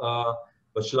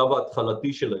בשלב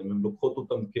ההתחלתי שלהם, הן לוקחות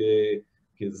אותם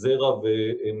כזרע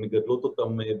ומגדלות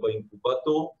אותם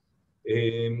באינקובטור,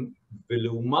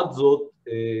 ולעומת זאת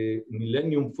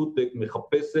מילניום פודטק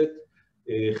מחפשת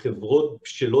חברות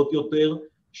בשלות יותר,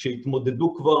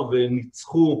 שהתמודדו כבר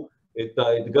וניצחו את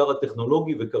האתגר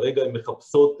הטכנולוגי, וכרגע הן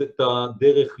מחפשות את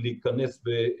הדרך להיכנס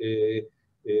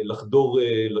ולחדור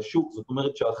לשוק. זאת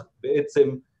אומרת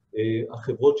שבעצם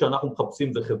החברות שאנחנו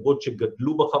מחפשים זה חברות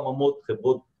שגדלו בחממות,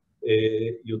 חברות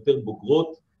יותר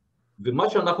בוגרות, ומה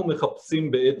שאנחנו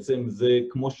מחפשים בעצם זה,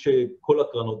 כמו שכל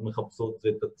הקרנות מחפשות, זה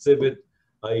את הצוות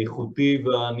האיכותי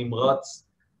והנמרץ,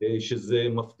 שזה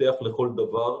מפתח לכל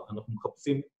דבר. אנחנו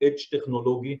מחפשים אדג'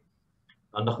 טכנולוגי,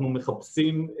 אנחנו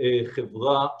מחפשים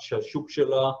חברה שהשוק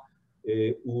שלה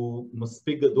הוא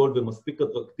מספיק גדול ומספיק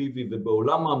אטרקטיבי,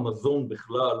 ובעולם המזון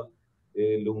בכלל,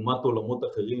 לעומת עולמות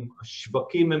אחרים,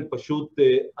 השווקים הם פשוט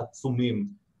עצומים,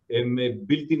 הם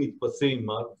בלתי נתפסים,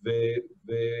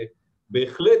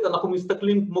 ובהחלט אנחנו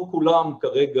מסתכלים כמו כולם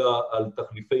כרגע על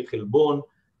תחליפי חלבון,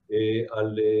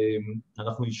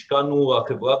 אנחנו השקענו,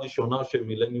 החברה הראשונה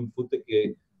שמילניום פודטק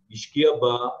השקיעה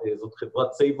בה, זאת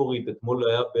חברת סייבורית, אתמול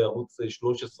היה בערוץ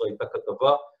 13, הייתה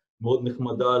כתבה מאוד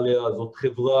נחמדה עליה, זאת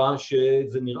חברה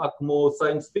שזה נראה כמו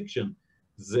סיינס פיקשן,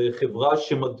 זה חברה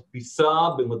שמדפיסה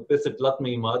במדפסת תלת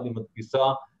מימד, היא מדפיסה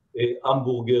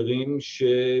המבורגרים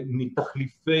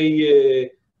שמתחליפי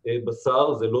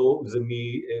בשר, זה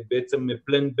בעצם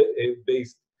פלנט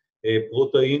בייסט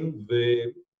פרוטאין,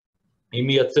 והיא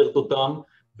מייצרת אותם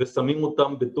ושמים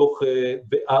אותם בתוך,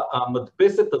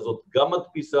 והמדפסת הזאת גם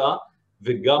מדפיסה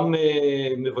וגם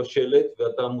מבשלת,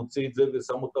 ואתה מוציא את זה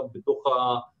ושם אותם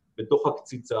בתוך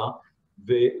הקציצה,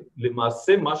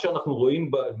 ולמעשה מה שאנחנו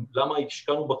רואים, למה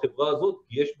השקענו בחברה הזאת,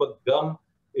 יש בה גם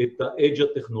את האדג'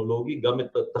 הטכנולוגי, גם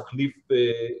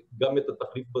את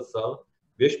התחליף בשר,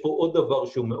 ויש פה עוד דבר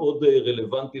שהוא מאוד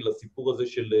רלוונטי לסיפור הזה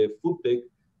של פודטק,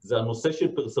 זה הנושא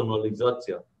של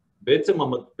פרסונליזציה. בעצם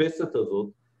המדפסת הזאת,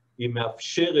 היא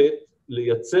מאפשרת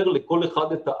לייצר לכל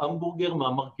אחד את ההמבורגר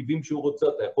מהמרכיבים שהוא רוצה.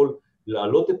 אתה יכול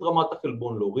להעלות את רמת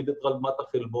החלבון, להוריד את רמת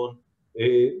החלבון,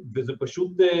 וזה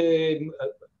פשוט,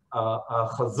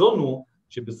 החזון הוא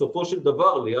שבסופו של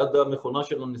דבר, ליד המכונה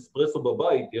של הנספרסו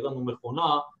בבית, תהיה לנו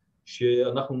מכונה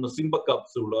שאנחנו נשים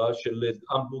בקפסולה של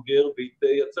המבורגר, והיא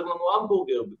תייצר לנו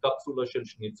המבורגר בקפסולה של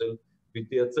שניצל, והיא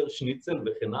תייצר שניצל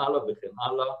וכן הלאה וכן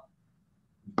הלאה,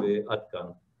 ועד כאן.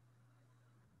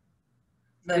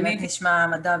 באמת נשמע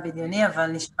מדע בדיוני,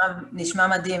 אבל נשמע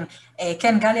מדהים.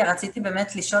 כן, גליה, רציתי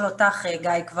באמת לשאול אותך,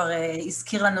 גיא כבר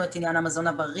הזכיר לנו את עניין המזון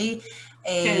הבריא,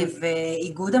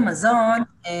 ואיגוד המזון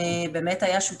באמת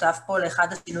היה שותף פה לאחד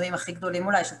השינויים הכי גדולים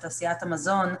אולי של תעשיית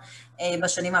המזון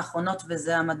בשנים האחרונות,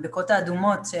 וזה המדבקות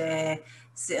האדומות,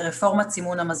 רפורמת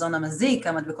סימון המזון המזיק,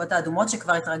 המדבקות האדומות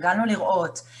שכבר התרגלנו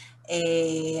לראות,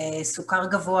 סוכר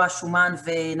גבוה,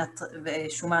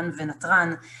 שומן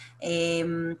ונטרן,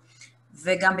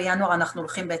 וגם בינואר אנחנו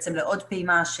הולכים בעצם לעוד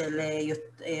פעימה של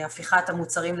הפיכת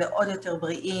המוצרים לעוד יותר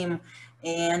בריאים.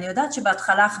 אני יודעת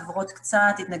שבהתחלה החברות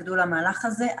קצת התנגדו למהלך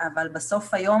הזה, אבל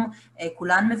בסוף היום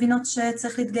כולן מבינות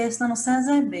שצריך להתגייס לנושא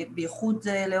הזה, בייחוד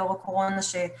לאור הקורונה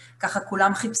שככה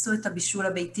כולם חיפשו את הבישול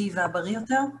הביתי והבריא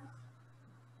יותר.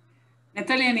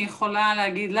 נטע-לי, אני יכולה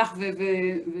להגיד לך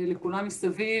ולכולם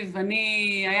מסביב,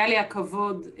 היה לי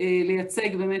הכבוד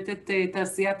לייצג באמת את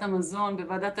תעשיית המזון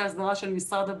בוועדת ההסדרה של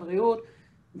משרד הבריאות,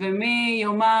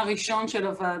 ומיומה הראשון של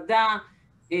הוועדה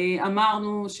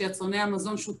אמרנו שיצרני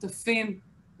המזון שותפים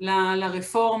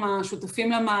לרפורמה,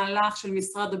 שותפים למהלך של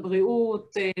משרד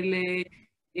הבריאות,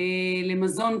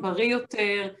 למזון בריא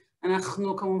יותר.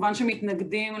 אנחנו כמובן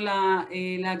שמתנגדים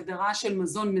להגדרה של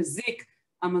מזון מזיק,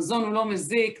 המזון הוא לא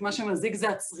מזיק, מה שמזיק זה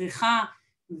הצריכה,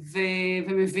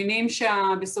 ומבינים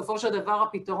שבסופו של דבר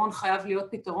הפתרון חייב להיות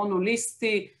פתרון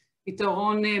הוליסטי,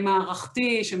 פתרון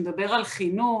מערכתי, שמדבר על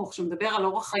חינוך, שמדבר על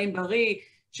אורח חיים בריא,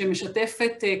 שמשתף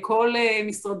את כל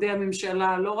משרדי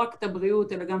הממשלה, לא רק את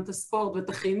הבריאות, אלא גם את הספורט ואת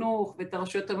החינוך ואת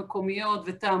הרשויות המקומיות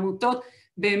ואת העמותות,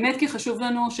 באמת כי חשוב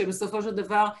לנו שבסופו של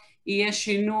דבר יהיה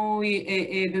שינוי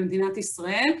במדינת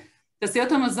ישראל.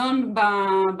 תעשיות המזון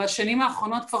בשנים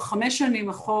האחרונות, כבר 5 שנים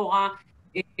אחורה,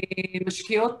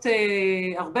 משקיעות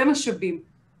הרבה משאבים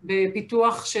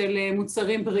בפיתוח של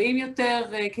מוצרים בריאים יותר,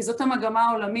 כי זאת המגמה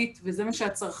העולמית וזה מה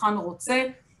שהצרכן רוצה,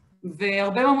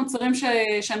 והרבה מהמוצרים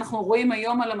שאנחנו רואים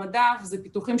היום על המדף, זה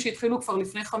פיתוחים שהתחילו כבר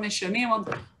לפני 5 שנים,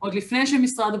 עוד לפני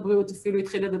שמשרד הבריאות אפילו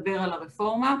התחיל לדבר על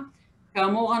הרפורמה.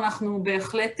 כאמור, אנחנו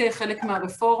בהחלט חלק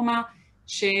מהרפורמה,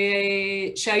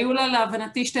 שהיו לה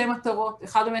להבנתי 2 מטרות.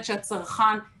 אחד באמת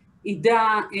שהצרכן ידע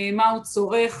מה הוא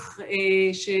צורך,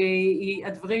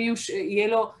 שהדברים יהיה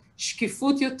לו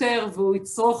שקיפות יותר והוא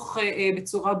יצרוך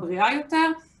בצורה בריאה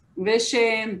יותר,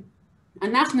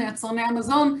 ושאנחנו, יצרני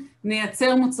המזון,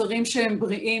 נייצר מוצרים שהם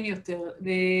בריאים יותר.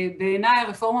 בעיניי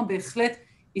הרפורמה בהחלט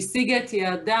השיגה את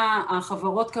יעדה,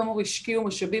 החברות כאמור השקיעו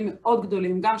משאבים מאוד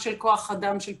גדולים, גם של כוח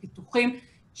אדם, של פיתוחים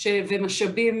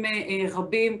ומשאבים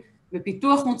רבים,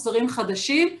 בפיתוח מוצרים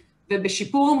חדשים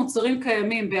ובשיפור המוצרים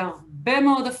קיימים, בהרבה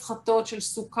מאוד הפחתות של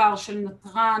סוכר, של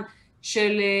נטרן,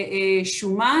 של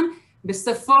שומן.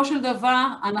 בסופו של דבר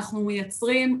אנחנו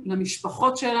מייצרים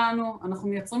למשפחות שלנו, אנחנו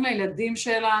מייצרים לילדים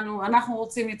שלנו, אנחנו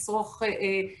רוצים לצרוך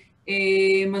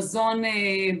מזון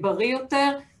בריא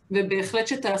יותר, ובהחלט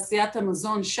שתעשיית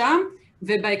המזון שם,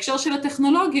 ובהקשר של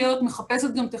הטכנולוגיות,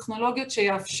 מחפשת גם טכנולוגיות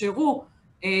שיאפשרו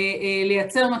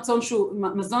לייצר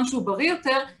מזון שהוא בריא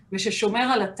יותר, וששומר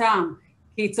על הטעם.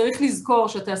 כי צריך לזכור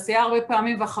שהתעשייה הרבה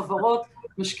פעמים והחברות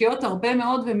משקיעות הרבה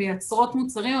מאוד ומייצרות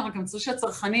מוצרים, אבל גם צריך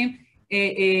שהצרכנים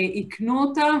יקנו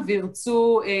אותם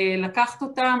וירצו לקחת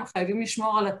אותם, חייבים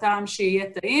לשמור על הטעם שיהיה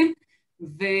טעים,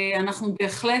 ואנחנו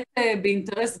בהחלט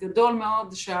באינטרס גדול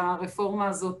מאוד שהרפורמה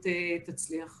הזאת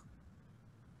תצליח.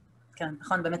 כן,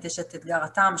 נכון, באמת יש את אתגר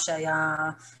הטעם שהיה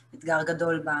אתגר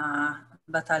גדול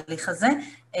בתהליך הזה.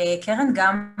 קרן,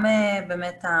 גם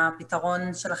באמת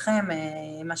הפתרון שלכם,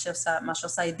 מה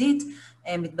שעושה עידית,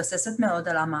 מתבססת מאוד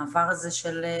על המעבר הזה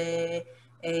של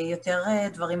יותר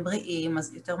דברים בריאים,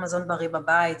 יותר מזון בריא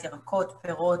בבית, ירקות,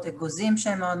 פירות, אגוזים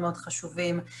שהם מאוד מאוד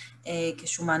חשובים,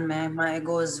 כשומן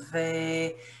מהאגוז,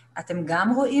 ואתם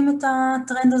גם רואים את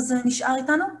הטרנד הזה נשאר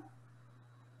איתנו?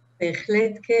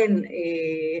 בהחלט כן,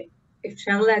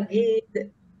 אפשר להגיד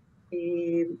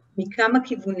מכמה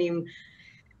כיוונים.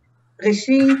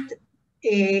 ראשית,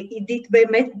 עידית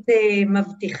באמת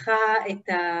מבטיחה את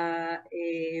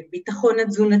הביטחון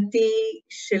התזונתי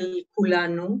של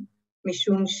כולנו,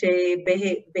 משום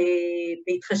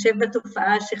שבהתחשב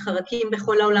בתופעה שחרקים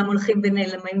בכל העולם הולכים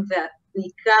ונעלמים,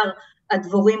 ובעיקר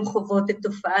הדבורים חוות את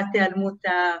תופעת היעלמות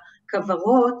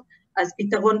הכוורות, אז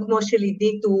פתרון כמו של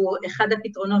עידית הוא אחד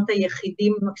הפתרונות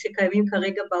היחידים שקיימים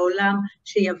כרגע בעולם,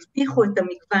 שיבטיחו את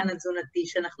המגוון התזונתי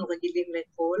שאנחנו רגילים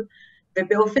לאכול.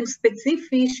 ובאופן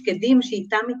ספציפי, שקדים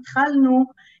שאיתם התחלנו,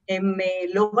 הם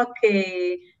לא רק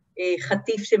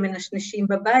חטיף שמנשנשים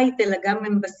בבית, אלא גם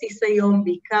הם בסיס היום,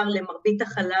 בעיקר למרבית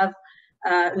החלב,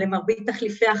 למרבית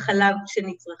תחליפי החלב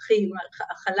שנצרכים,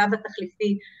 החלב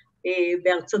התחליפי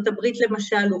בארצות הברית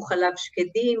למשל הוא חלב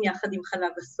שקדים, יחד עם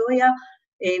חלב הסויה,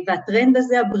 והטרנד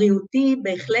הזה הבריאותי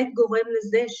בהחלט גורם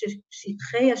לזה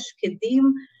ששטחי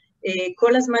השקדים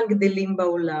כל הזמן גדלים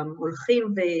בעולם, הולכים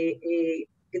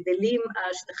וגדלים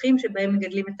השטחים שבהם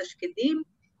מגדלים את השקדים,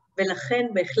 ולכן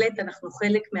בהחלט אנחנו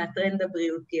חלק מהטרנד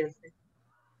הבריאותי הזה.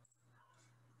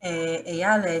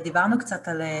 אייל, דיברנו קצת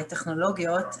על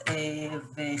טכנולוגיות,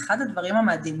 ואחד הדברים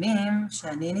המדהימים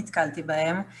שאני נתקלתי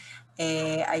בהם,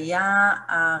 היה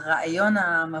הרעיון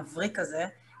המבריק הזה,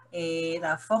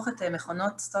 להפוך את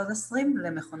מכונות סודהסטרים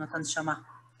למכונות הנשמה.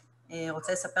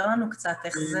 רוצה לספר לנו קצת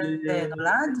איך זה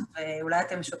נולד, ואולי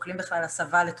אתם שוקלים בכלל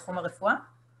הסבה לתחום הרפואה?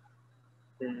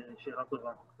 שאלה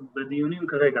טובה. בדיונים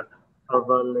כרגע,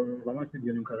 אבל ממש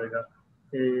בדיונים כרגע.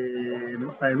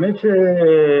 האמת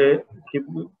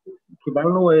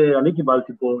שקיבלנו, אני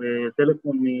קיבלתי פה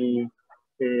טלפון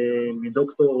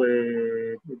מדוקטור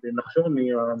נחשון,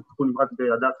 מהטיפול נמרץ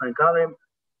בהדסה עין כרם,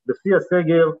 בשיא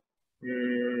הסגר,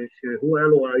 שהוא היה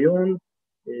לו רעיון,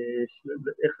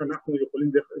 איך אנחנו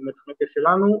יכולים בטכנולוגיה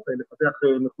שלנו לפתח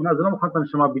מכונה, זה לא מכונת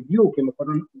הנשמה בדיוק, כי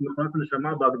מכונת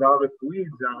הנשמה בהגדרה רפואית,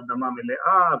 זה הרדמה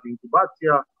מלאה,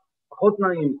 באינקובציה, פחות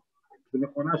תנאים, זו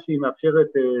מכונה שהיא מאפשרת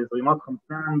זרימת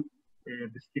חמצן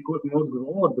בספיקות מאוד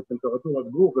גבוהות, בטמפרטורת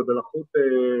גוף ובלחות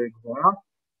גבוהה,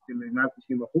 של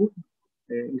 190%,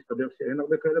 מסתבר שאין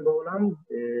הרבה כאלה בעולם,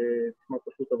 תשמע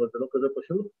פשוט אבל זה לא כזה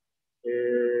פשוט,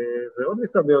 ועוד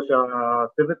מסתבר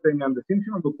שהצוות מהנדסים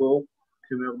שלנו פה,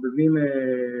 כשמערבבים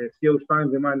CO2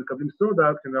 ומים מקבלים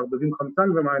סודה, כשמערבבים חמצן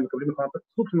ומים מקבלים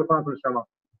סוג של מכונת הנשמה.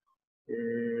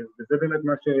 וזה באמת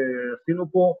מה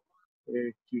שעשינו פה,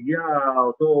 כי הגיעה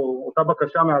אותה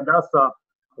בקשה מהדסה,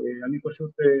 אני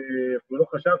פשוט לא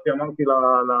חשבתי, אמרתי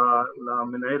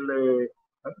למנהל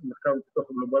המחקר ופיתוח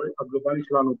הגלובלי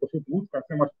שלנו, פשוט רוץ,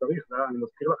 תעשה מה שצריך, אני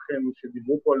מזכיר לכם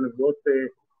שדיברו פה על נבואות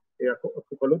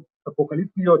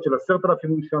אפוקליפטיות של 10,000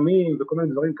 מונשמים וכל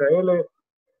מיני דברים כאלה,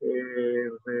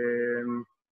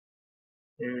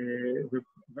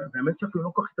 ובאמת שאפילו לא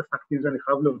כל כך התעסקתי עם זה, אני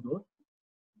חייב להודות,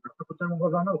 ואחת חודשיים הוא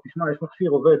ואמר, תשמע, יש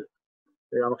מכשיר עובד.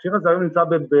 המכשיר הזה היום נמצא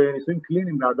בניסויים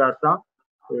קליניים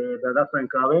בהדסה עין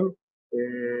כרם,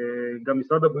 גם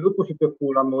משרד הבריאות פה שיתף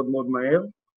פעולה מאוד מאוד מהר,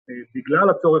 בגלל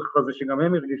הצורך הזה שגם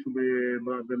הם הרגישו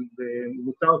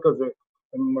במוצר כזה,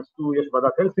 הם עשו, יש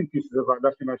ועדת הלסינקי, שזו ועדה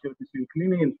שמאשרת ניסויים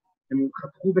קליניים, הם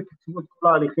חתכו וקיצרו את כל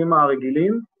ההליכים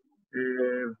הרגילים,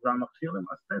 והמכשיר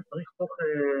למעשה צריך תוך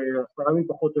 10 ימים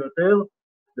פחות או יותר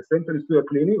לסיים את הניסוי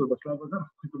הקליני, ובשלב הזה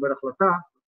אנחנו צריכים לקבל החלטה,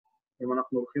 אם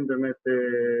אנחנו הולכים באמת,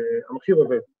 המכשיר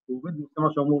עובד, הוא עובד ועושה מה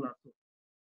שאמור לעשות.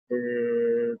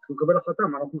 צריכים לקבל החלטה,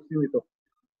 מה אנחנו עושים איתו.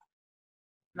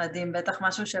 מדהים, בטח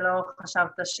משהו שלא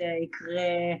חשבת שיקרה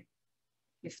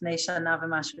לפני שנה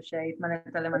ומשהו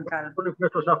שהתמנית למנכ"ל. לפני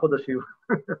 3 חודשים,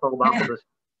 4 חודשים.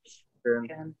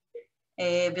 כן.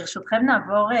 ברשותכם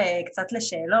נעבור קצת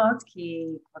לשאלות,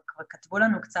 כי כבר כתבו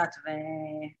לנו קצת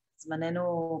וזמננו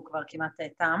כבר כמעט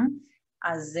תם,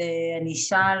 אז אני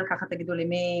אשאל, ככה תגידו לי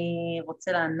מי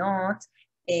רוצה לענות.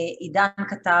 עידן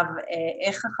כתב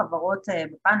איך החברות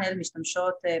בפאנל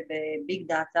משתמשות בביג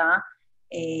דאטה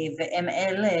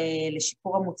ו-ML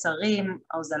לשיפור המוצרים,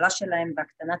 ההוזלה שלהם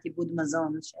והקטנת עיבוד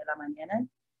מזון, שאלה מעניינת.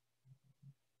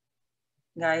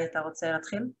 גיא, אתה רוצה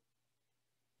להתחיל?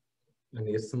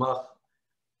 אני אשמח.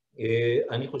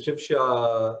 אני חושב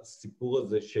שהסיפור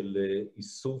הזה של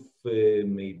איסוף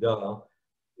מידע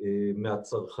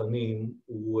מהצרכנים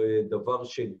הוא דבר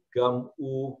שגם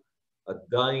הוא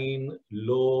עדיין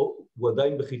לא, הוא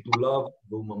עדיין בחיתוליו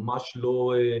והוא ממש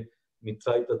לא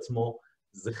מיצה את עצמו.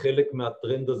 זה חלק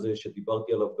מהטרנד הזה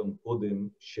שדיברתי עליו גם קודם,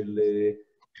 של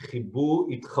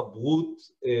התחברות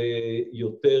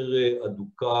יותר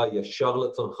אדוקה, ישר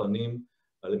לצרכנים,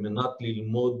 על מנת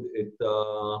ללמוד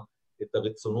את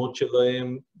הרצונות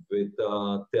שלהם ואת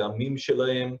הטעמים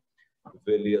שלהם,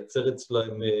 ולייצר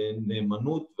אצלהם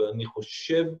נאמנות, ואני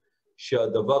חושב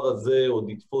שהדבר הזה עוד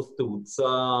יתפוס תאוצה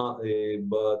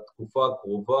בתקופה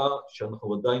הקרובה,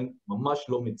 שאנחנו עדיין ממש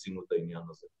לא מצינו את העניין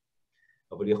הזה.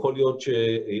 אבל יכול להיות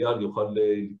שאייל יוכל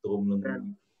לתרום לנו. כן.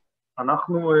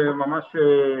 אנחנו ממש,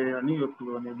 אני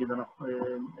אגיד,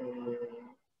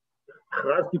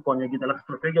 הכרזתי פה, אני אגיד, על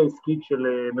אסטרטגיה עסקית של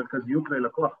מרכזיות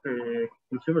ללקוח,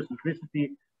 consumer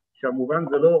simplicity, שהמובן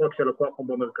זה לא רק שהלקוח הוא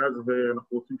במרכז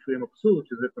ואנחנו רוצים שהוא יהיה מבסוט,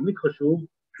 שזה תמיד חשוב,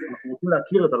 אנחנו רוצים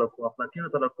להכיר את הלקוח. להכיר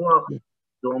את הלקוח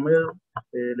זה אומר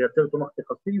לייצר תומך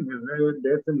יחסים, וזה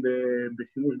בעצם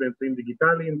בשימוש באמצעים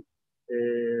דיגיטליים,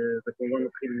 זה כמובן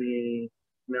מתחיל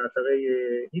מאתרי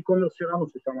e-commerce שלנו,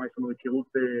 ששם יש לנו היכרות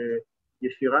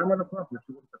ישירה עם הלקוח,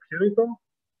 אפשרות לתקשר איתו,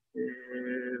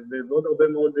 ועוד הרבה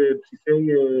מאוד בסיסי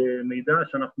מידע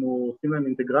שאנחנו עושים להם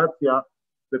אינטגרציה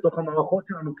בתוך המערכות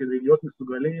שלנו כדי להיות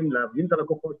מסוגלים להבין את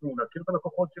הלקוחות שלנו, להכיר את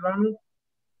הלקוחות שלנו,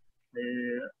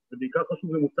 ובעיקר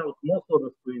חשוב למוצר כמו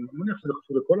סודהסטרים, אני מניח שזה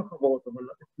חשוב לכל החברות, אבל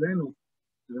אצלנו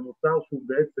זה מוצר שהוא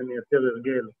בעצם מייצר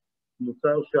הרגל,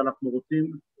 מוצר שאנחנו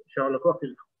רוצים שהלקוח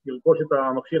ירכוש את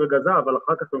המכשיר הגזה, אבל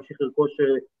אחר כך ימשיך לרכוש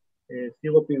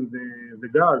סירופים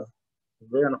וגז,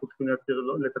 ואנחנו צריכים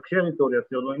לתקשר איתו,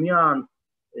 לייצר לו עניין,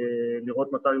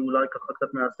 לראות מתי הוא אולי ככה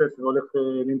קצת מהסס והולך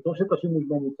לנטוש את השימוש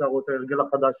במוצר או את ההרגל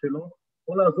החדש שלו,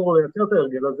 או לעזור לו לייצר את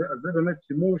ההרגל הזה, אז זה באמת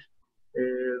שימוש,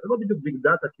 זה לא בדיוק ביג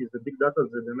דאטה, כי זה ביג דאטה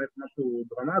זה באמת משהו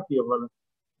דרמטי, אבל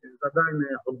זה עדיין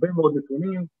הרבה מאוד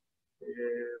נתונים,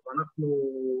 ואנחנו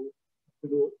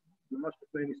אפילו ממש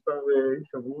לפני מספר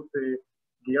שבועות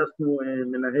גייסנו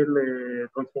מנהל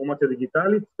טרנספורמציה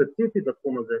דיגיטלית ספציפית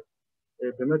בתחום הזה,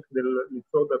 באמת כדי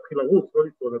להתחיל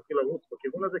לרוץ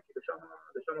בכיוון הזה, כי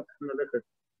לשם צריכים ללכת.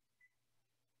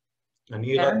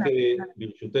 אני רק,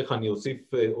 ברשותך, אני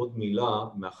אוסיף עוד מילה,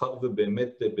 מאחר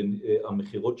ובאמת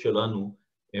המחירות שלנו,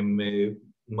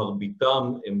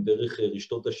 מרביתם הם דרך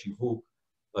רשתות השיווק,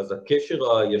 אז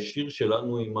הקשר הישיר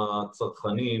שלנו עם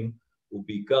הצרכנים הוא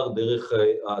בעיקר דרך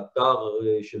האתר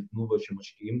של תנובה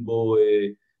שמשקיעים בו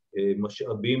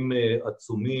משאבים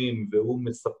עצומים, והוא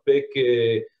מספק,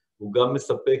 הוא גם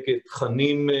מספק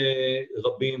תכנים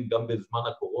רבים, גם בזמן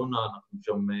הקורונה, אנחנו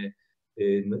שם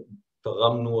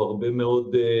תרמנו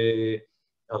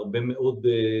הרבה מאוד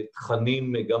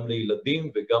תכנים גם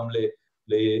לילדים וגם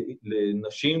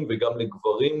לנשים וגם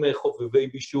לגברים חובבי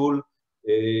בישול.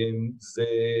 זה,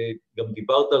 גם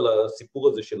דיברת על הסיפור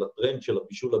הזה של הטרנד של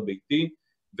הבישול הביתי,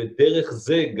 ודרך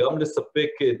זה גם לספק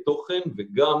תוכן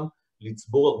וגם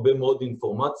לצבור הרבה מאוד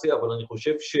אינפורמציה, אבל אני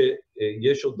חושב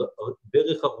שיש עוד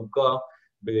דרך ארוכה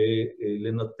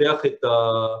לנתח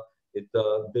את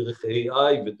דרך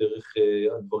AI ודרך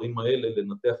הדברים האלה,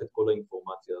 לנתח את כל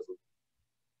האינפורמציה הזאת.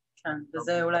 כן,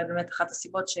 וזה אולי באמת אחת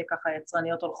הסיבות שככה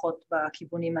יצרניות הולכות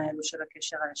בכיוונים האלו של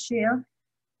הקשר הישיר.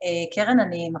 קרן,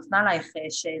 אני מפנה עלייך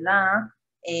שאלה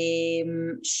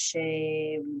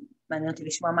שמעניין אותי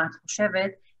לשמוע מה את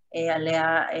חושבת עליה.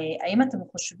 האם אתם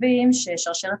חושבים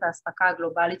ששרשרת האספקה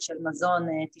הגלובלית של מזון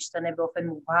תשתנה באופן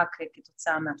מובהק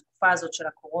כתוצאה מהתקופה הזאת של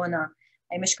הקורונה?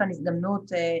 האם יש כאן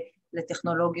הזדמנות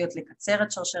לטכנולוגיות לקצר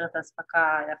את שרשרת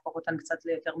האספקה, להפוך אותן קצת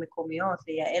ליותר מקומיות,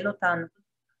 לייעל אותן?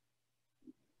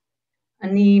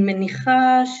 אני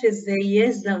מניחה שזה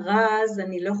יהיה זרז,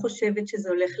 אני לא חושבת שזה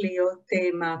הולך להיות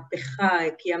מהפכה,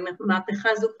 כי המהפכה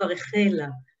הזו כבר החלה.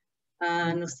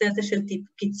 הנושא הזה של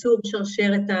קיצור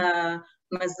שרשרת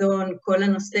המזון, כל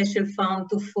הנושא של farm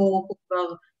to fork הוא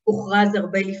כבר הוכרז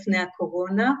הרבה לפני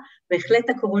הקורונה, בהחלט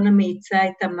הקורונה מאיצה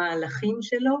את המהלכים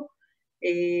שלו,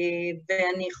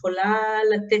 ואני יכולה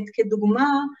לתת כדוגמה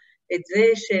את זה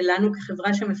שלנו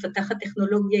כחברה שמפתחת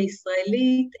טכנולוגיה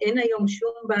ישראלית, אין היום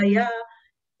שום בעיה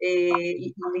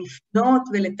לפנות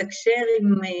ולתקשר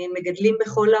עם מגדלים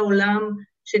בכל העולם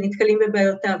שנתקלים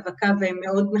בבעיות האבקה והם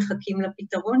מאוד מחכים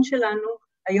לפתרון שלנו.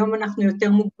 היום אנחנו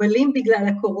יותר מוגבלים בגלל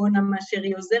הקורונה מאשר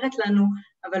היא עוזרת לנו,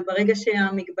 אבל ברגע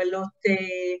שהמגבלות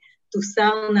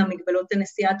תוסרנה, מגבלות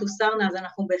הנסיעה תוסרנה, אז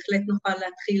אנחנו בהחלט נוכל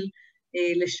להתחיל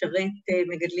לשרת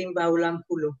מגדלים בעולם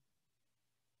כולו.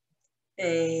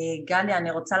 גליה,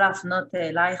 אני רוצה להפנות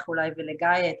אלייך אולי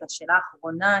ולגיא את השאלה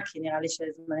האחרונה, כי נראה לי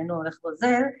שזמננו הולך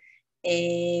גוזל,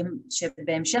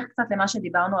 שבהמשך קצת למה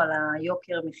שדיברנו על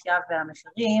היוקר מחיה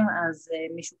והמחירים, אז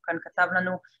מישהו כאן כתב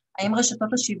לנו, האם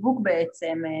רשתות השיווק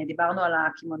בעצם, דיברנו על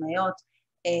הקמעונאיות,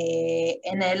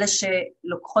 הן אלה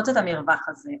שלוקחות את המרווח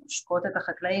הזה, עושקות את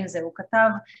החקלאים, זה הוא כתב,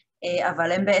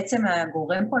 אבל הם בעצם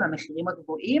גורם פה למחירים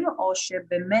הגבוהים, או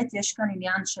שבאמת יש כאן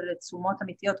עניין של תשומות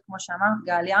אמיתיות, כמו שאמרת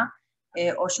גליה,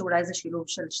 או שאולי זה שילוב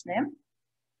של שניהם?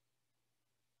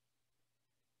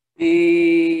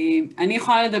 אני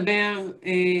יכולה לדבר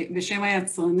בשם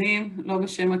היצרנים, לא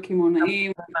בשם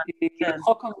הקמעונאים.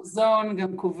 חוק המזון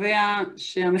גם קובע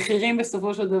שהמחירים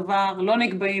בסופו של דבר לא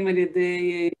נקבעים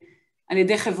על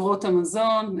ידי חברות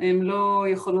המזון, הן לא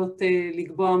יכולות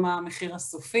לקבוע מה המחיר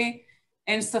הסופי.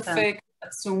 אין ספק,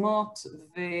 התשומות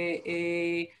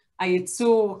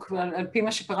והייצור, על פי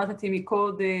מה שפרטתי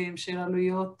מקודם, של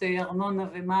עלויות ארנונה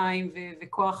ומים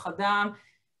וכוח אדם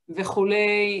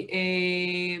וכולי,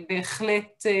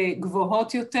 בהחלט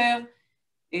גבוהות יותר,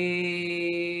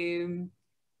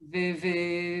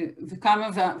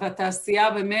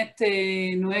 והתעשייה באמת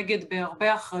נוהגת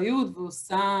בהרבה אחריות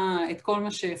ועושה את כל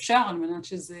מה שאפשר על מנת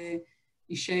שזה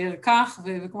יישאר כך,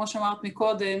 וכמו שאמרת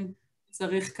מקודם,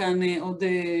 צריך כאן עוד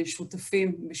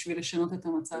שותפים בשביל לשנות את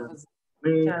המצב הזה.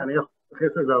 אני יכול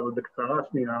להתייחס לזה, אבל בקצרה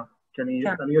שנייה, כי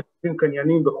אני יוצאים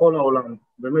קניינים בכל העולם,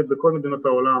 באמת בכל מדינות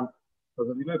העולם,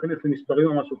 אז אני לא אכנס למספרים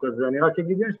או משהו כזה, אני רק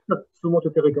אגיד, יש קצת תשומות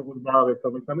יותר יקרות בארץ,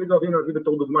 אבל תמיד אוהבים להביא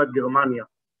בתור דוגמה את גרמניה,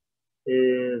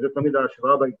 זה תמיד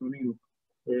ההשוואה בעיתונים,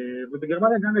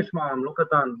 ובגרמניה גם יש מע"מ, לא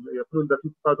קטן, אפילו לדעתי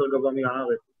קצת יותר גבוה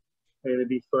מהארץ,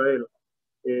 בישראל,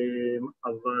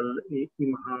 אבל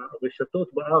עם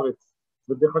הרשתות בארץ,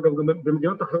 ודרך אגב גם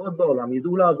במדינות אחרות בעולם,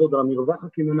 ידעו לעבוד על המרווח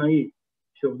הקמעונאי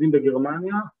שעובדים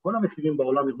בגרמניה, כל המחירים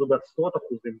בעולם ירדו בעשרות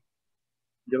אחוזים.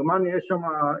 גרמניה יש שם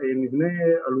מבנה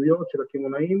עלויות של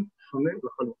הקמעונאים שונה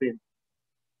לחלוטין.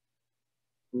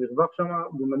 המרווח שם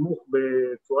הוא נמוך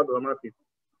בצורה דרמטית.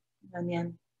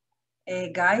 מעניין.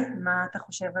 גיא, מה אתה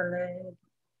חושב על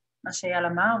מה שאייל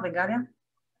אמר וגליה?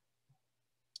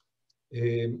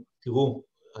 תראו,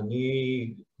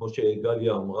 כמו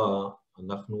שגליה אמרה,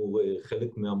 אנחנו,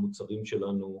 חלק מהמוצרים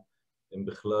שלנו הם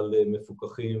בכלל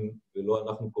מפוקחים, ולא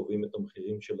אנחנו קובעים את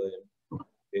המחירים שלהם.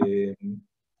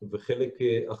 וחלק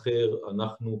אחר,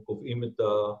 אנחנו קובעים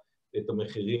את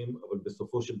המחירים, אבל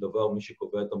בסופו של דבר מי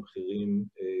שקובע את המחירים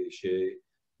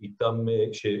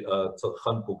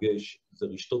שהצרכן פוגש, זה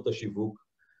רשתות השיווק.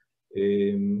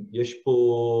 יש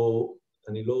פה,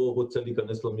 אני לא רוצה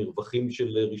להיכנס למרווחים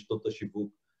של רשתות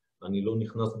השיווק, אני לא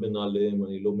נכנס בנעליהם,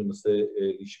 אני לא מנסה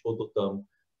לשפוט אותם.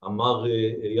 אמר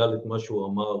אייל את מה שהוא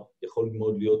אמר, יכול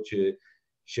מאוד להיות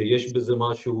שיש בזה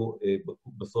משהו,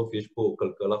 בסוף יש פה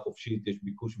כלכלה חופשית, יש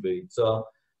ביקוש והיצע,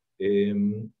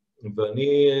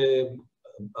 ואני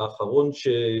האחרון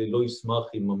שלא ישמח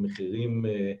אם המחירים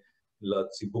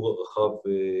לציבור הרחב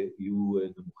יהיו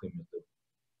נמוכים יותר.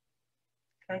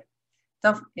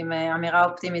 טוב, עם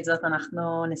אמירה אופטימית זאת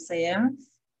אנחנו נסיים.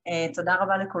 תודה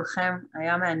רבה לכולכם,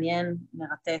 היה מעניין,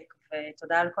 מרתק,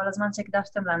 ותודה על כל הזמן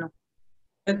שהקדשתם לנו.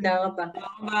 תודה רבה. תודה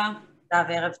רבה. תודה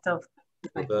וערב טוב.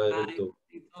 תודה, ערב טוב.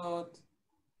 להתראות.